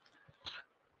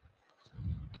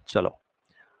 ચલો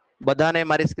બધાને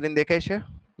મારી સ્ક્રીન દેખાય છે?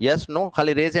 Yes no?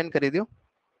 ખાલી રેઝ હેન્ડ કરી દો.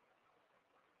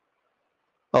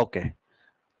 ઓકે.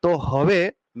 તો હવે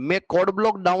મેં કોડ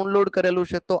બ્લોક ડાઉનલોડ કરેલું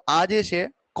છે. તો આ જે છે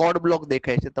કોડ બ્લોક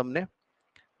દેખાય છે તમને,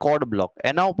 કોડ બ્લોક.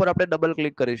 એના ઉપર આપણે ડબલ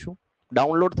ક્લિક કરીશું.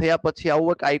 ડાઉનલોડ થયા પછી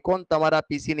આવું એક આઇકોન તમારા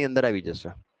પીસી ની અંદર આવી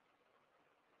જશે.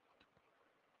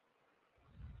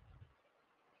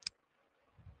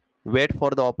 Wet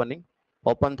for the opening.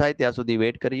 Open થાય ત્યાં સુધી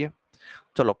વેટ કરીએ.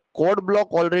 ચલો code block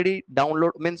already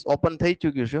download means open થઈ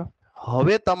ચૂક્યું છે.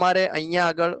 હવે તમારે અહીંયા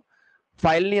આગળ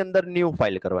ફાઇલની અંદર ન્યૂ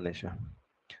ફાઇલ કરવાની છે.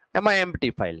 એમાં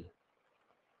એમ્પ્ટી ફાઇલ.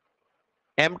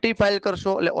 એમ્પ્ટી ફાઇલ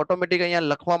કરશો એટલે ઓટોમેટિક અહીંયા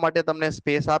લખવા માટે તમને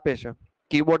સ્પેસ આપે છે.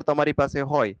 કીબોર્ડ તમારી પાસે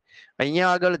હોય,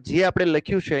 અહીંયા આગળ જે આપણે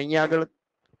લખ્યું છે અહીંયા આગળ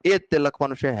એ જ તે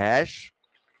લખવાનું છે. હેશ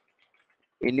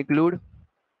ઇન્ક્લુડ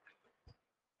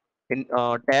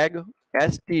ટેગ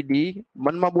std,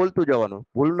 મનમાં બોલતું જવાનું,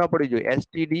 ભૂલ ના પડી જોઈએ.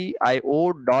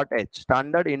 stdio.h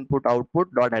standard input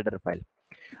output dot header file.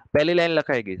 પહેલી લાઈન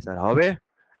લખાઈ ગઈ સર. હવે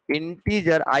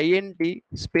ઇન્ટીજર int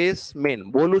સ્પેસ મેન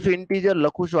બોલું છું, ઇન્ટીજર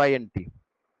લખું છું int,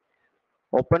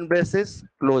 open braces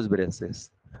close braces,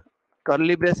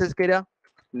 curly braces કર્યા,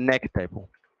 નેક્સ્ટ આપ્યું.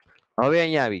 હવે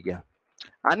અહીંયા આવી ગયા.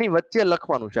 આની વચ્ચે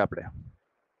લખવાનું છે આપણે.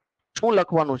 શું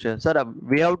લખવાનું છે sir?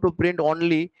 We have to print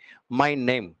only my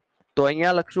name. તો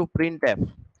અહીંયા લખશું printf.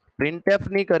 printf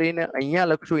ની કરીને અહીંયા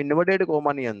લખશું ઇન્વર્ટેડ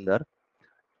કોમા ની અંદર.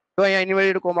 તો અહીંયા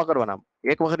ઇન્વર્ટેડ કોમા કરવાના.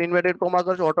 એક વખત ઇન્વર્ટેડ કોમા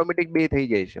કરશો ઓટોમેટિક બે થઈ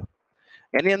જાય છે.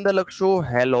 એની અંદર લખશું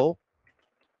hello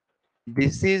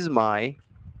this is my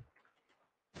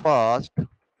first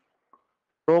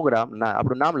programme. ના,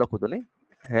 આપણું નામ લખું તો નહીં.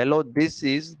 હેલો ધીસ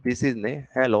ઇઝ ને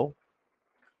hello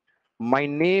my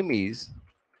name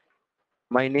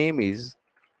is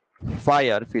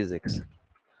fire physics.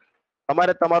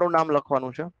 તમારે તમારું નામ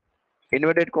લખવાનું છે.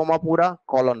 ઇન્વર્ટેડ કોમા પૂરા,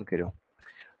 કોલોન કર્યો.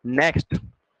 નેક્સ્ટ.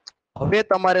 હવે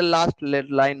તમારે last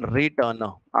line return,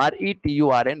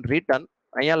 RETURN return,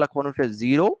 અહીંયા લખવાનું છે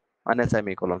 0 અને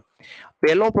સેમીકોલોન.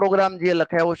 પહેલો પ્રોગ્રામ જે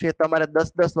લખાયો છે તમારે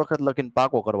 10 વખત લખીને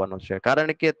પાકો કરવાનો છે.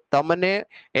 કારણ કે તમને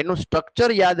એનું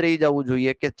સ્ટ્રક્ચર યાદ રહી જવું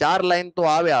જોઈએ કે 4 લાઈન તો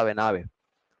આવે ને આવે.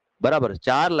 બરાબર,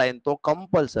 4 લાઈન તો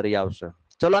કમ્પલસરી આવશે.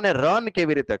 ચલો આને રન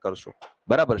કેવી રીતે કરશું?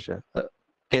 બરાબર છે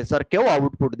કે સર કેવો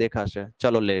આઉટપુટ દેખાશે?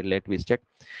 ચલો લેટ વી ચેક.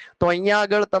 તો અહીંયા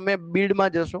આગળ તમે બિલ્ડમાં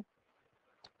જશો.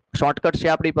 શોર્ટકટ છે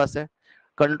આપણી પાસે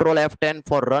કંટ્રોલ F10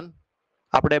 ફોર રન.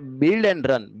 આપણે બિલ્ડ એન્ડ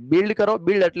રન, બિલ્ડ કરો.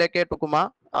 બિલ્ડ એટલે કે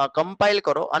ટૂંકમાં કમ્પાઇલ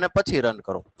કરો અને પછી રન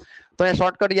કરો. તો એ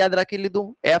શોર્ટકટ યાદ રાખી લીધું.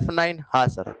 F9. હા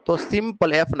સર. તો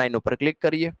સિમ્પલ F9 ઉપર ક્લિક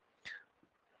કરીએ.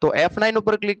 તો F9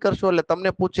 ઉપર ક્લિક કરશો એટલે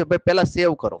તમને પૂછે ભાઈ પહેલા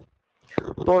સેવ કરો.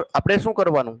 તો આપણે શું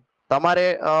કરવાનું? તમારે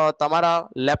તમારા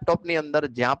લેપટોપની અંદર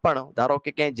જ્યાં પણ ધારો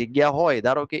કે ક્યાંય જગ્યા હોય,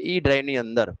 ધારો કે ઈ ડ્રાઈવ ની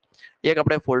અંદર એક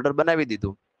આપણે ફોલ્ડર બનાવી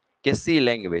દીધું કે સી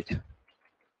લેંગ્વેજ.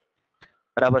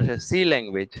 બરાબર છે, સી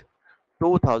લેંગ્વેજ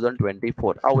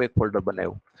 2024 આવું એક ફોલ્ડર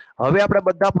બનાવ્યું. હવે આપણે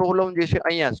બધા પ્રોબ્લેમ જે છે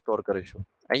અહીંયા સ્ટોર કરીશું.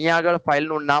 અહીંયા આગળ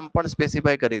ફાઇલનું નામ પણ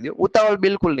સ્પેસિફાય કરી દો. ઉતાવળ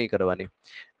બિલકુલ નહીં કરવાની.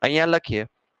 અહીંયા લખીએ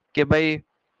કે ભાઈ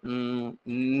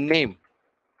નેમ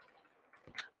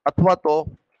અથવા તો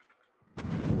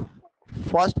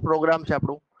ફર્સ્ટ પ્રોગ્રામ છે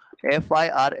આપણું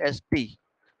FIRST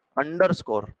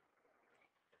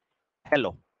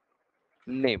 _hello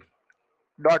name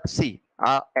 .c.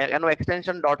 આ એનો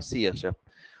એક્સટેન્શન .c હશે.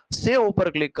 સેવ ઉપર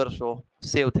ક્લિક કરશો.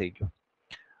 સેવ થઈ ગયો.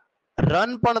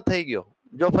 રન પણ થઈ ગયો.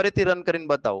 જો ફરીથી રન કરીને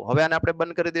બતાવું. હવે આને આપણે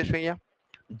બંધ કરી દઈશું. અહીંયા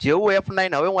જેવું F9,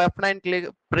 હવે હું F9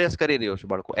 પ્રેસ કરી રહ્યો છું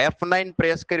બાળકો. F9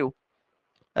 પ્રેસ કર્યું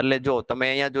એટલે જો તમે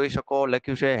અહીંયા જોઈ શકો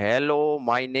લખ્યું છે hello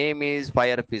my name is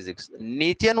fire physics.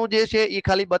 નીચેનું જે છે એ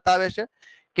ખાલી બતાવે છે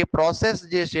કે પ્રોસેસ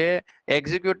જે છે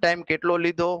એક્ઝિક્યુટ ટાઈમ કેટલો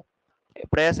લીધો.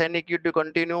 Press any key to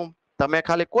continue. તમે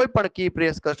ખાલી કોઈ પણ કી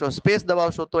પ્રેસ કરશો, સ્પેસ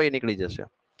દબાવશો તો એ નીકળી જશે.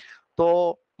 તો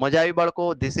મજા આવી બાળકો?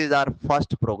 This is R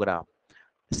first programme.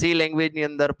 C language ની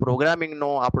અંદર પ્રોગ્રામિંગ નો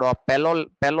આપણો આ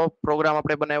પહેલો પ્રોગ્રામ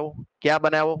આપણે બનાવ્યો. ક્યાં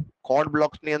બનાવ્યો? કોડ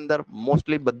બ્લોક્સ ની અંદર.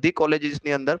 મોસ્ટલી બધી કોલેજીસ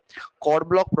ની અંદર કોડ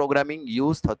બ્લોક પ્રોગ્રામિંગ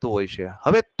યુઝ થતું હોય છે.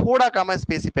 હવે થોડાક આમાં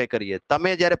સ્પેસિફાય કરીએ.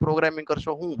 તમે જ્યારે પ્રોગ્રામિંગ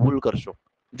કરશો હું ભૂલ કરશો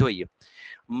જોઈએ.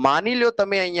 માની લો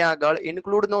તમે અહીંયા આગળ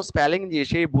ઇન્ક્લુડ નો સ્પેલિંગ જે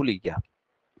છે એ ભૂલી ગયા.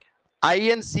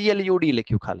 INCLUD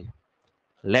લખ્યું ખાલી.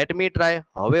 Let me try.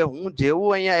 હવે હું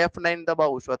જેવું અહીંયા F9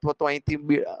 દબાવું છું અથવા તો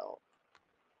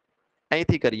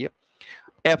અહીંથી કરીએ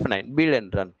F9 બિલ્ડ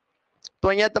એન્ડ રન, તો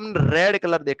અહીંયા તમને રેડ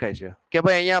કલર દેખાય છે કે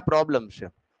ભાઈ અહીંયા પ્રોબ્લેમ છે.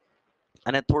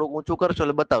 અને થોડુંક ઊંચું કરશો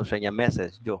એટલે બતાવશે અહીંયા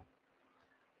મેસેજ. જો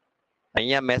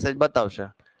અહીંયા મેસેજ બતાવશે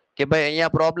કે ભાઈ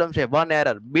અહીંયા પ્રોબ્લેમ છે, one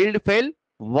error, build fail,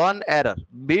 one error,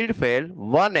 build fail,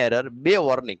 one error, 2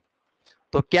 warning.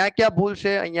 તો ક્યાં ક્યાં ભૂલ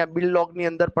છે અહીંયા બિલ્ડ લોગ ની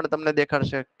અંદર પણ તમને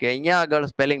દેખાડશે કે અહીંયા આગળ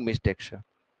સ્પેલિંગ મિસ્ટેક છે.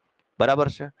 બરાબર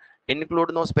છે.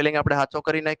 ઇન્ક્લુડ નો સ્પેલિંગ આપણે સાચો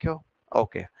કરી નાખ્યો.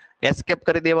 ઓકે, એસ્કેપ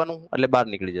કરી દેવાનું એટલે બહાર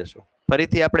નીકળી જશું.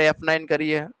 ફરીથી આપણે F9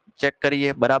 કરીએ, ચેક કરીએ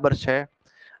બરાબર છે.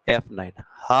 F9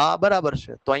 હા બરાબર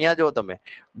છે. તો અહીંયા જો તમે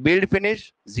build finish,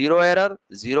 0 error,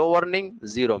 0 warning,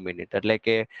 0 minute, એટલે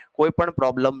કે કોઈ પણ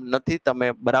પ્રોબ્લેમ નથી. તમે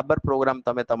બરાબર પ્રોગ્રામ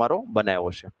તમે તમારો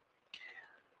બનાવ્યો છે.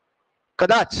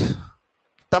 કદાચ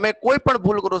તમે કોઈ પણ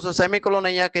ભૂલ કરો છો, સેમિકોલોન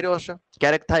અહીંયા કર્યો હશે,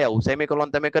 ક્યારેક થાય આવું,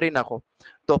 સેમિકોલોન તમે કરી નાખો,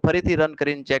 તો ફરીથી રન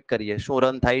કરીને ચેક કરીએ શું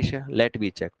રન થાય છે. લેટ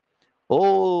બી ચેક. ઓ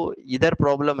ઇધર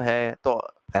પ્રોબ્લેમ હે.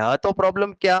 તો પ્રોબ્લેમ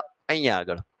ક્યાં? અહીંયા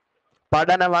આગળ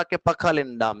પાડાના વાકે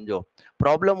પખાલીને ડામ. જો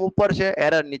પ્રોબ્લેમ ઉપર છે,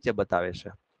 એરર નીચે બતાવે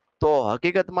છે. તો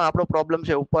હકીકતમાં આપણો પ્રોબ્લેમ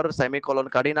છે ઉપર, સેમિકોલોન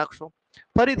કાઢી નાખશું,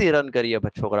 ફરીથી રન કરીએ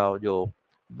છોકરાઓ. જો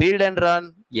build and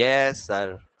run, yes sir,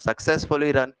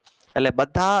 successfully run. એટલે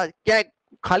બધા ક્યાંક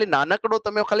ખાલી નાનકડો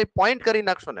તમે ખાલી પોઈન્ટ કરી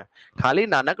નાખશો ને, ખાલી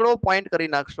નાનકડો પોઈન્ટ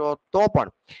કરી નાખશો તો પણ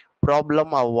પ્રોબ્લેમ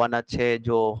આવવાના છે.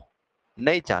 જો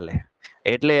નહીં ચાલે.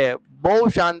 એટલે બહુ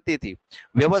શાંતિથી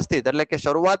વ્યવસ્થિત, એટલે કે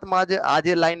શરૂઆતમાં જ આ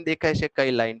જે લાઈન દેખાય છે,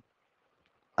 કઈ લાઈન?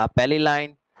 આ પહેલી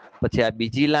લાઈન, પછી આ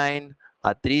બીજી લાઈન,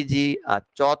 આ ત્રીજી, આ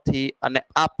ચોથી અને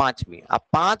આ પાંચમી. આ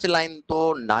 5 લાઈન તો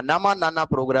નાનામાં નાના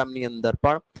પ્રોગ્રામની અંદર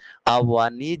પણ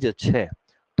આવવાની જ છે.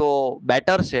 તો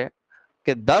બેટર છે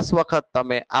કે 10 વખત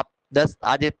તમે આ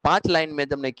જે 5 લાઈન મેં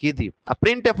તમને કીધી, આ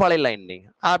પ્રિન્ટએફ વાળી લાઈન નહીં,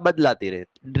 આ બદલાતી રહે,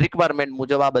 રિક્વાયરમેન્ટ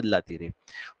મુજબ આ બદલાતી રહે.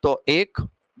 તો 1,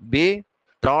 2,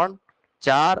 3,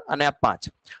 4 અને આ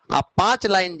 5, આ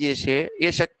 5 લાઈન જે છે એ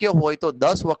શક્ય હોય તો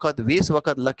 10 વખત 20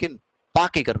 વખત લખીને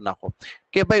પાકી કરી નાખો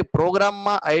કે ભાઈ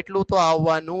પ્રોગ્રામમાં એટલું તો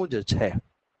આવવાનું જ છે.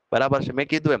 બરાબર છે. મેં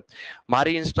કીધું એમ,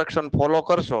 મારી ઇન્સ્ટ્રક્શન ફોલો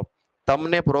કરશો,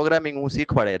 તમને પ્રોગ્રામિંગ હું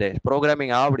શીખવાડે રહે,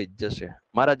 પ્રોગ્રામિંગ આવડી જ જશે.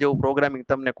 મારા જેવું પ્રોગ્રામિંગ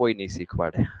તમને કોઈ નહીં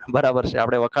શીખવાડે. બરાબર છે.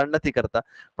 આપણે વખાણ નથી કરતા,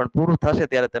 પણ પૂરું થશે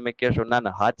ત્યારે તમે કહેશો ના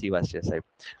ના સાચી વાત છે સાહેબ.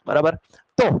 બરાબર.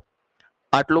 તો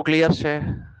આટલું ક્લિયર છે.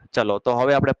 ચલો, તો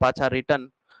હવે આપણે પાછા રિટર્ન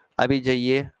આવી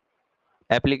જઈએ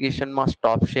એપ્લિકેશનમાં.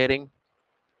 સ્ટોપ શેરિંગ,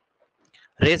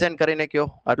 રેઝ એન્ડ કરીને કયો.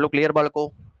 આટલું ક્લિયર બાળકો?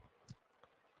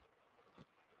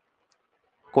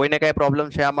 કોઈને કઈ પ્રોબ્લેમ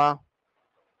છે આમાં?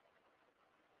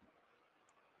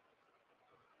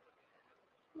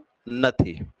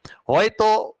 નથી હોય તો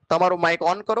તમારું માઇક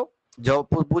ઓન કરો,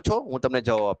 જવાબ પૂછો, હું તમને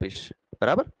જવાબ આપીશ.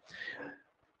 બરાબર.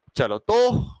 ચલો, તો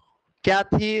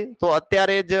ક્યાંથી? તો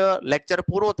અત્યારે જ લેક્ચર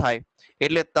પૂરો થાય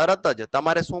એટલે તરત જ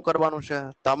તમારે શું કરવાનું છે?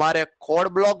 તમારે કોડ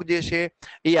બ્લોક જે છે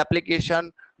એ એપ્લિકેશન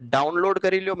ડાઉનલોડ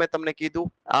કરી લ્યો. મેં તમને કીધું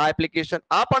આ એપ્લિકેશન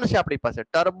આ પણ છે આપણી પાસે,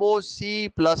 ટર્બો C++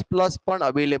 પણ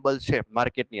અવેલેબલ છે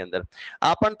માર્કેટની અંદર.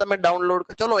 આ પણ તમે ડાઉનલોડ.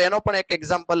 ચલો એનો પણ એક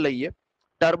એક્ઝામ્પલ લઈએ.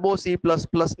 ટર્બો C++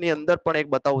 ની અંદર પણ એક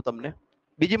બતાવું તમને.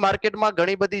 બીજી માર્કેટમાં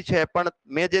ઘણી બધી છે, પણ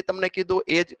મેં જે તમને કીધું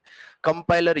એ જ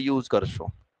કમ્પાઇલર યુઝ કરશો.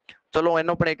 ચલો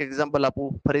એનો પણ એક એક્ઝામ્પલ આપું.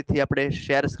 ફરીથી આપણે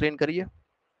શેર સ્ક્રીન કરીએ,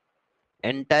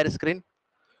 એન્ટાયર સ્ક્રીન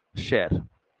શેર.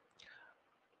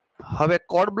 હવે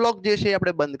કોડ બ્લોક જે છે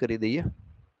આપણે બંધ કરી દઈએ,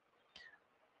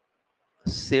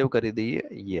 સેવ કરી દઈએ.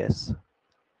 યસ.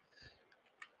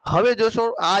 હવે જોશો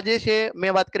આ જે છે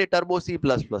મેં વાત કરી ટર્બો C++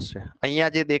 છે.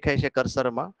 અહીંયા જે દેખાય છે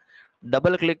કર્સરમાં,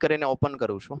 ડબલ ક્લિક કરીને ઓપન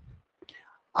કરું છું.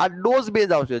 આ ડોઝ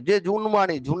બેઝ આવશે, જે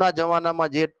જૂના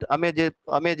જમાનામાં જે અમે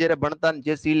જ્યારે ભણતા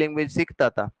જે સી લેંગ્વેજ શીખતા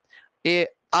હતા એ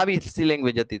આવી સી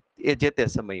લેંગ્વેજ હતી એ જે તે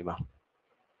સમયમાં.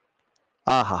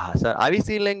 હા સર, આવી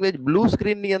સી લેંગ્વેજ બ્લુ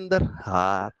સ્ક્રીન ની અંદર.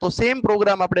 હા, તો સેમ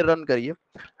પ્રોગ્રામ આપણે રન કરીએ.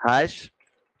 હાશ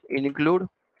ઇન્ક્લુડ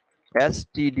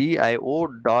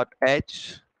stdio.h.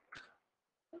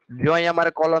 જો અહીંયા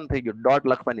મારે કોલન થઈ ગયું, ડોટ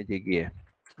લખવાની જગ્યાએ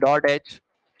 .h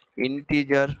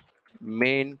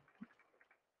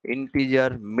integer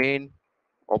main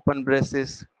open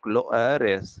braces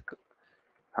અરેસ.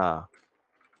 હા,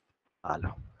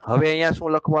 હાલો. હવે અહીંયા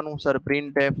શું લખવાનું sir?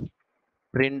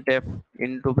 printf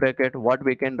into bracket what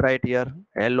we can write here.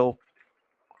 hello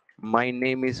my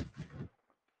name is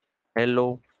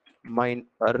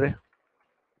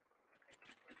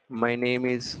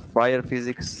fire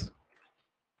physics.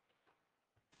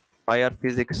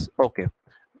 Okay.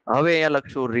 હવે અહીંયા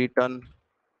લખશું return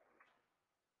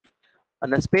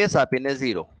અને સ્પેસ આપીને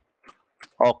 0.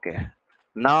 ઓકે,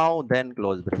 નાઉ than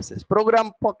close braces. Programme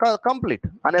complete.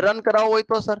 આને રન કરાવવો હોય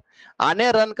તો સર, આને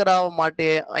રન કરાવવા માટે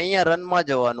અહીંયા રનમાં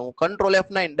જવાનું, કંટ્રોલ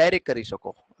F9 ડાયરેક્ટ કરી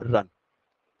શકો રન.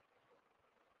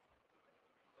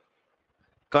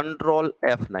 Control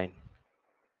F9.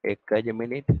 એક જ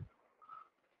મિનિટ.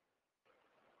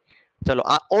 ચલો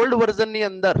આ ઓલ્ડ વર્ઝન ની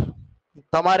અંદર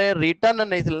તમારે રિટર્ન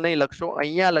નહીં લખશો,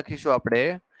 અહીંયા લખીશું આપણે.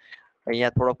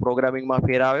 અહીંયા થોડો પ્રોગ્રામિંગમાં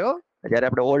ફેર આવ્યો જ્યારે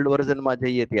આપણે ઓલ્ડ વર્ઝનમાં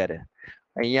જઈએ ત્યારે.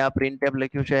 અહીંયા પ્રિન્ટફ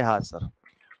લખ્યું છે, હા સર.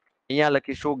 અહીંયા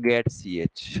લખીશું ગેટ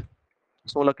ch.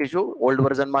 શું લખીશું? ઓલ્ડ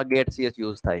વર્ઝનમાં ગેટ ch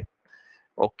યુઝ થાય.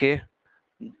 Okay,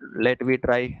 late V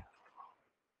try.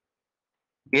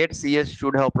 Gate cs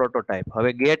should have prototype.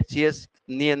 હવે ગેટ cs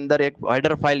ની અંદર એક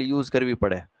હેડર ફાઇલ યુઝ કરવી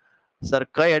પડે. સર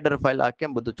કઈ હેડર ફાઇલ? આ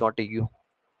કેમ બધું ચોંટી ગયું?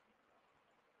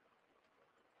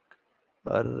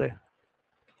 અરે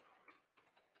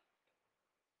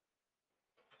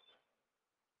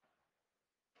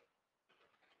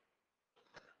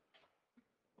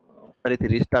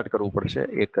ફરીથી રિસ્ટાર્ટ કરવું પડશે.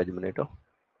 એક જ મિનિટ.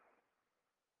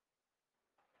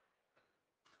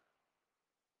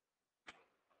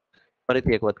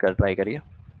 ફરીથી એક વખત ટ્રાય કરીએ.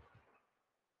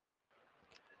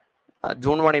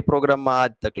 જૂનવાણી પ્રોગ્રામમાં આ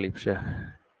જ તકલીફ છે,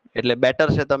 એટલે બેટર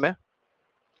છે તમે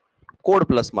કોડ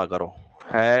પ્લસમાં કરો.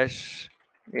 Hash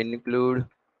include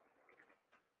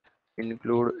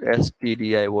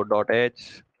stdio.h.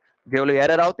 જે ઓલી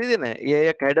એરર આવતી હતી ને, એ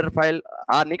એક હેડર ફાઇલ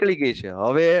આ નીકળી ગઈ છે.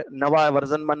 હવે નવા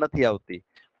વર્ઝનમાં નથી આવતી,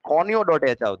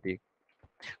 conio.h આવતી.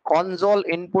 console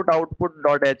input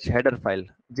output.h header file,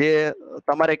 જે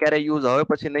તમારે ક્યારે યુઝ હવે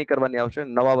પછી નહીં કરવાની આવશે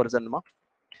નવા વર્ઝનમાં.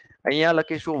 અહીંયા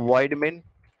લખીશું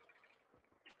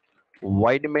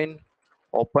void main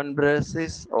open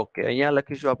braces. Okay, અહીંયા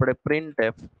લખીશું આપણે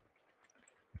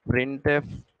printf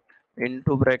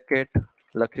into bracket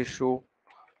લખીશું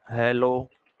hello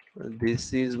this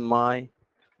is my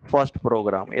first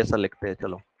program. ऐसा लिखते हैं.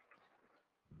 चलो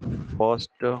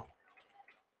first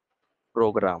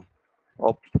program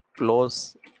of close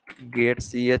get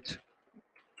ch.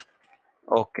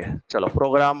 Okay, ચલો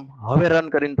પ્રોગ્રામ હવે રન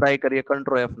કરીને ટ્રાય કરીએ.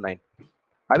 કંટ્રોલ F9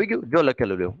 આવી ગયું. જો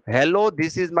લખેલું રહ્યું hello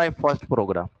this is my first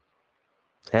programme.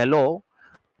 Hello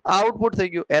output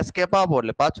થઈ ગયું. એસ્કેપ આપો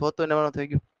એટલે પાછું હતું ને થઈ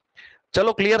ગયું.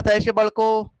 ચલો ક્લિયર થાય છે બાળકો?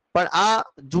 પણ આ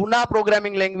જૂના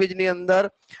પ્રોગ્રામિંગ લેંગ્વેજ ની અંદર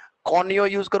કોનિયો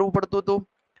યુઝ કરવું પડતું હતું,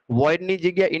 વોઇડ ની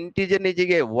જગ્યાએ ઇન્ટીજર ની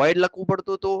જગ્યાએ વોઇડ લખવું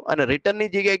પડતું હતું, અને રિટર્ન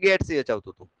ની જગ્યાએ ગેટ ch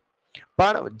આવતું હતું.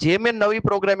 પણ જે મેં નવી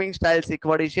પ્રોગ્રામિંગ સ્ટાઇલ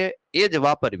શીખવાડી છે એ જ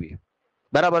વાપરવી.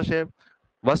 બરાબર છે?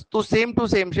 વસ્તુ સેમ ટુ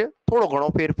સેમ છે, થોડો ઘણો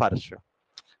ફેરફાર છે.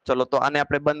 ચલો તો આને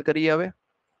આપણે બંધ કરીએ હવે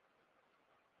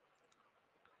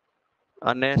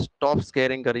અને સ્ટોપ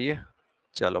સ્કેરિંગ કરીએ.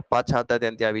 ચલો પાછા હતા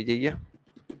ત્યાં આવી જઈએ.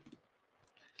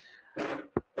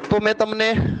 તો મેં તમને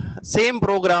સેમ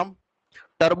પ્રોગ્રામ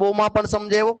ટર્બોમાં પણ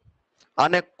સમજાવ્યો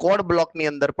અને કોડ બ્લોક ની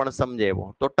અંદર પણ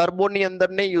સમજાવ્યો. તો ટર્બો ની અંદર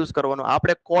નહીં યુઝ કરવાનો,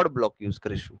 આપણે કોડ બ્લોક યુઝ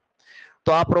કરીશું.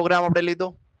 તો આ પ્રોગ્રામ આપણે લીધો.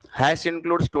 hash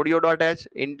include studio.h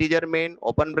integer main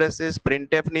open braces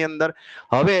printf ની અંદર.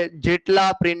 હવે જેટલા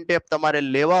printf તમારે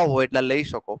લેવા હોય એટલા લઈ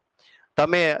શકો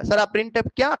તમે. સર આ printf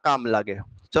ક્યાં કામ લાગે?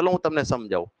 ચલો હું તમને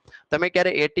સમજાવું. તમે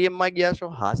ક્યારે એટીએમ માં ગયા છો?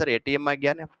 હા સર એટીએમ માં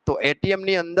ગયા ને. તો એટીએમ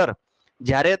ની અંદર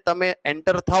જ્યારે તમે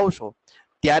એન્ટર થાવ છો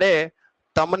ત્યારે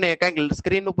તમને કઈક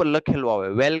સ્ક્રીન ઉપર લખેલું આવે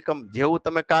વેલકમ. જેવું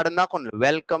તમે કાર્ડ નાખો ને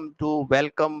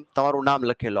વેલકમ તમારું નામ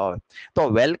લખેલું આવે. તો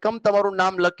વેલકમ તમારું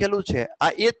નામ લખેલું છે,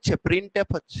 આ એ જ છે,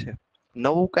 પ્રિન્ટએફ જ છે,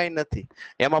 નવું કઈ નથી.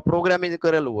 એમાં પ્રોગ્રામિંગ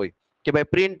કરેલું હોય કે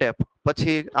ભાઈ પ્રિન્ટએફ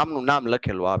પછી આમનું નામ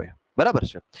લખેલું આવે. બરાબર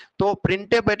છે? તો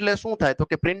પ્રિન્ટએફ એટલે શું થાય? તો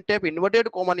કે પ્રિન્ટએફ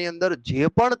ઇન્વર્ટેડ કોમાની અંદર જે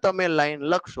પણ તમે લાઈન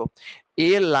લખશો એ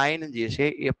લાઈન જે છે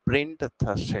એ પ્રિન્ટ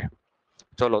થશે.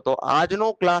 ચલો તો આજનો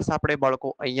ક્લાસ આપણે બાળકો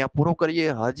અહીંયા પૂરો કરીએ.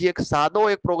 હજી એક સાદો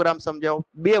એક પ્રોગ્રામ સમજાવો.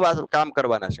 બે કામ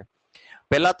કરવાના છે.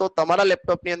 પહેલા તો તમારા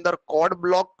લેપટોપ ની અંદર કોડ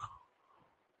બ્લોક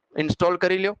ઇન્સ્ટોલ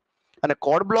કરી લ્યો, અને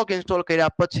કોડ બ્લોક ઇન્સ્ટોલ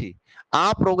કર્યા પછી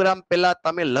આ પ્રોગ્રામ પહેલા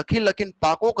તમે લખીને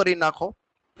પાકો કરી નાખો.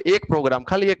 એક પ્રોગ્રામ,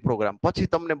 ખાલી એક પ્રોગ્રામ,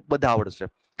 પછી તમને બધા આવડશે.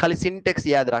 ખાલી સિન્ટેક્સ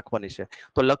યાદ રાખવાની છે.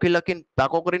 તો લખીને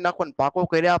પાકો કરી નાખો, અને પાકો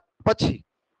કર્યા પછી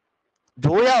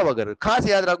જોયા વગર, ખાસ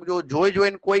યાદ રાખજો,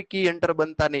 જોઈને કોઈ કી એન્ટર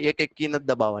બનતા નહીં, એક કી નથી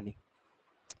દબાવવાની.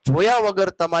 જોયા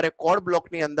વગર તમારે કોડ બ્લોક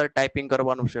ની અંદર ટાઈપિંગ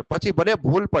કરવાનું છે. પછી ભલે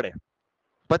ભૂલ પડે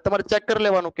પછી તમારે ચેક કરી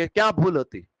લેવાનું કે ક્યાં ભૂલ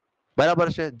હતી. બરાબર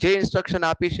છે? જે ઇન્સ્ટ્રક્શન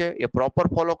આપી છે એ પ્રોપર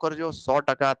ફોલો કરજો,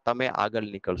 100% તમે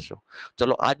આગળ નીકળશો.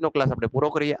 ચલો આજનો ક્લાસ આપણે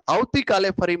પૂરો કરીએ. આવતીકાલે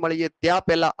ફરી મળીએ. ત્યાં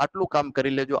પહેલા આટલું કામ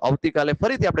કરી લેજો. આવતીકાલે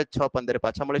ફરીથી આપણે 6:15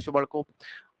 પાછા મળીશું બાળકો.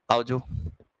 આવજો.